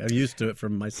 That's all right. I'm used to it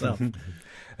from myself.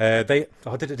 I did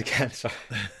it again. Sorry.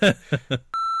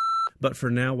 But for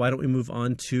now, why don't we move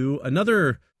on to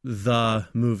another The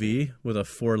movie with a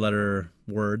 4-letter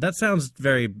word. That sounds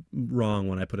very wrong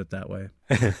when I put it that way.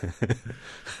 I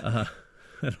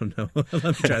don't know. Let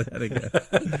me try that again.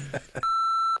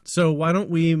 So why don't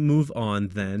we move on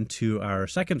then to our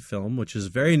second film, which is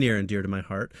very near and dear to my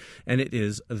heart, and it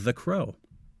is The Crow.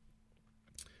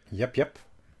 Yep.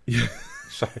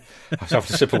 Sorry, I have to have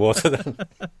a sip of water then.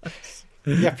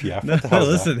 Yep. What the hell is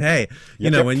listen, that? hey,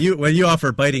 Yep. when you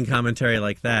offer biting commentary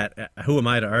like that, who am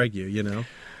I to argue? You know.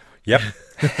 Yep.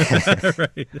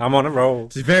 Right. I'm on a roll.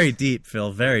 It's very deep,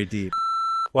 Phil. Very deep.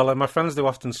 Well, my friends do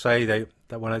often say that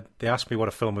when they ask me what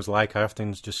a film was like, I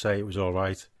often just say it was all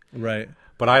right. Right.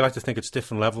 But I like to think it's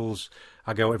different levels.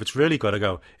 I go, if it's really good, I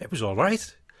go, it was all right.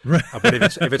 Right. But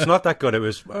if it's not that good, it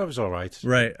was all right.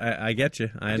 Right. I get you.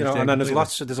 I understand. And then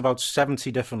completely. there's about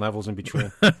 70 different levels in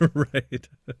between. Right.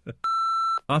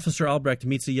 Officer Albrecht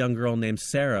meets a young girl named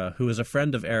Sarah, who is a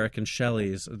friend of Eric and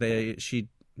Shelley's.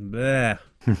 Bleh.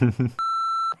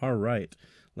 All right.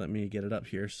 Let me get it up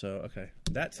here. So, okay.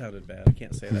 That sounded bad. I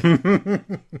can't say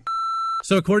that.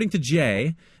 So, according to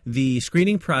Jay, the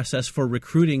screening process for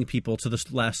recruiting people to the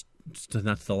last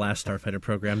Starfighter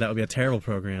program, that would be a terrible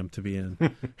program to be in.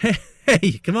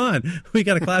 Hey, come on. We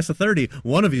got a class of 30.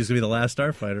 One of you is going to be the last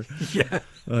Starfighter. Yeah.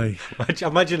 Oy.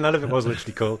 Imagine none of it was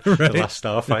literally called Right. The Last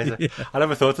Starfighter. Yeah. I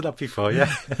never thought of that before,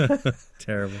 yeah.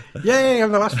 Terrible. Yay,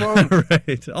 I'm the last one.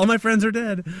 Right. All my friends are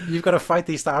dead. You've got to fight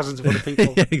these thousands of other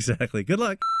people. Yeah, exactly. Good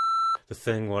luck. The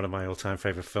Thing, one of my all-time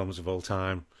favourite films of all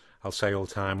time. I'll say all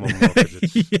time one more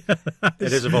because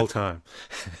it is of all time.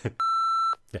 Yeah.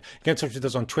 Get in touch with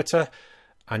us on Twitter,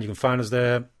 and you can find us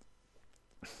there.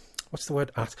 What's the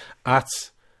word? At.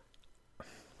 That's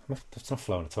not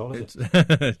flowing at all, is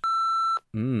it?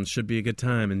 Should be a good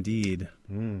time indeed.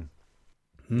 Yeah,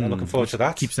 looking forward to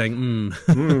that. Keep saying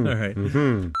All right.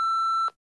 Mm-hmm.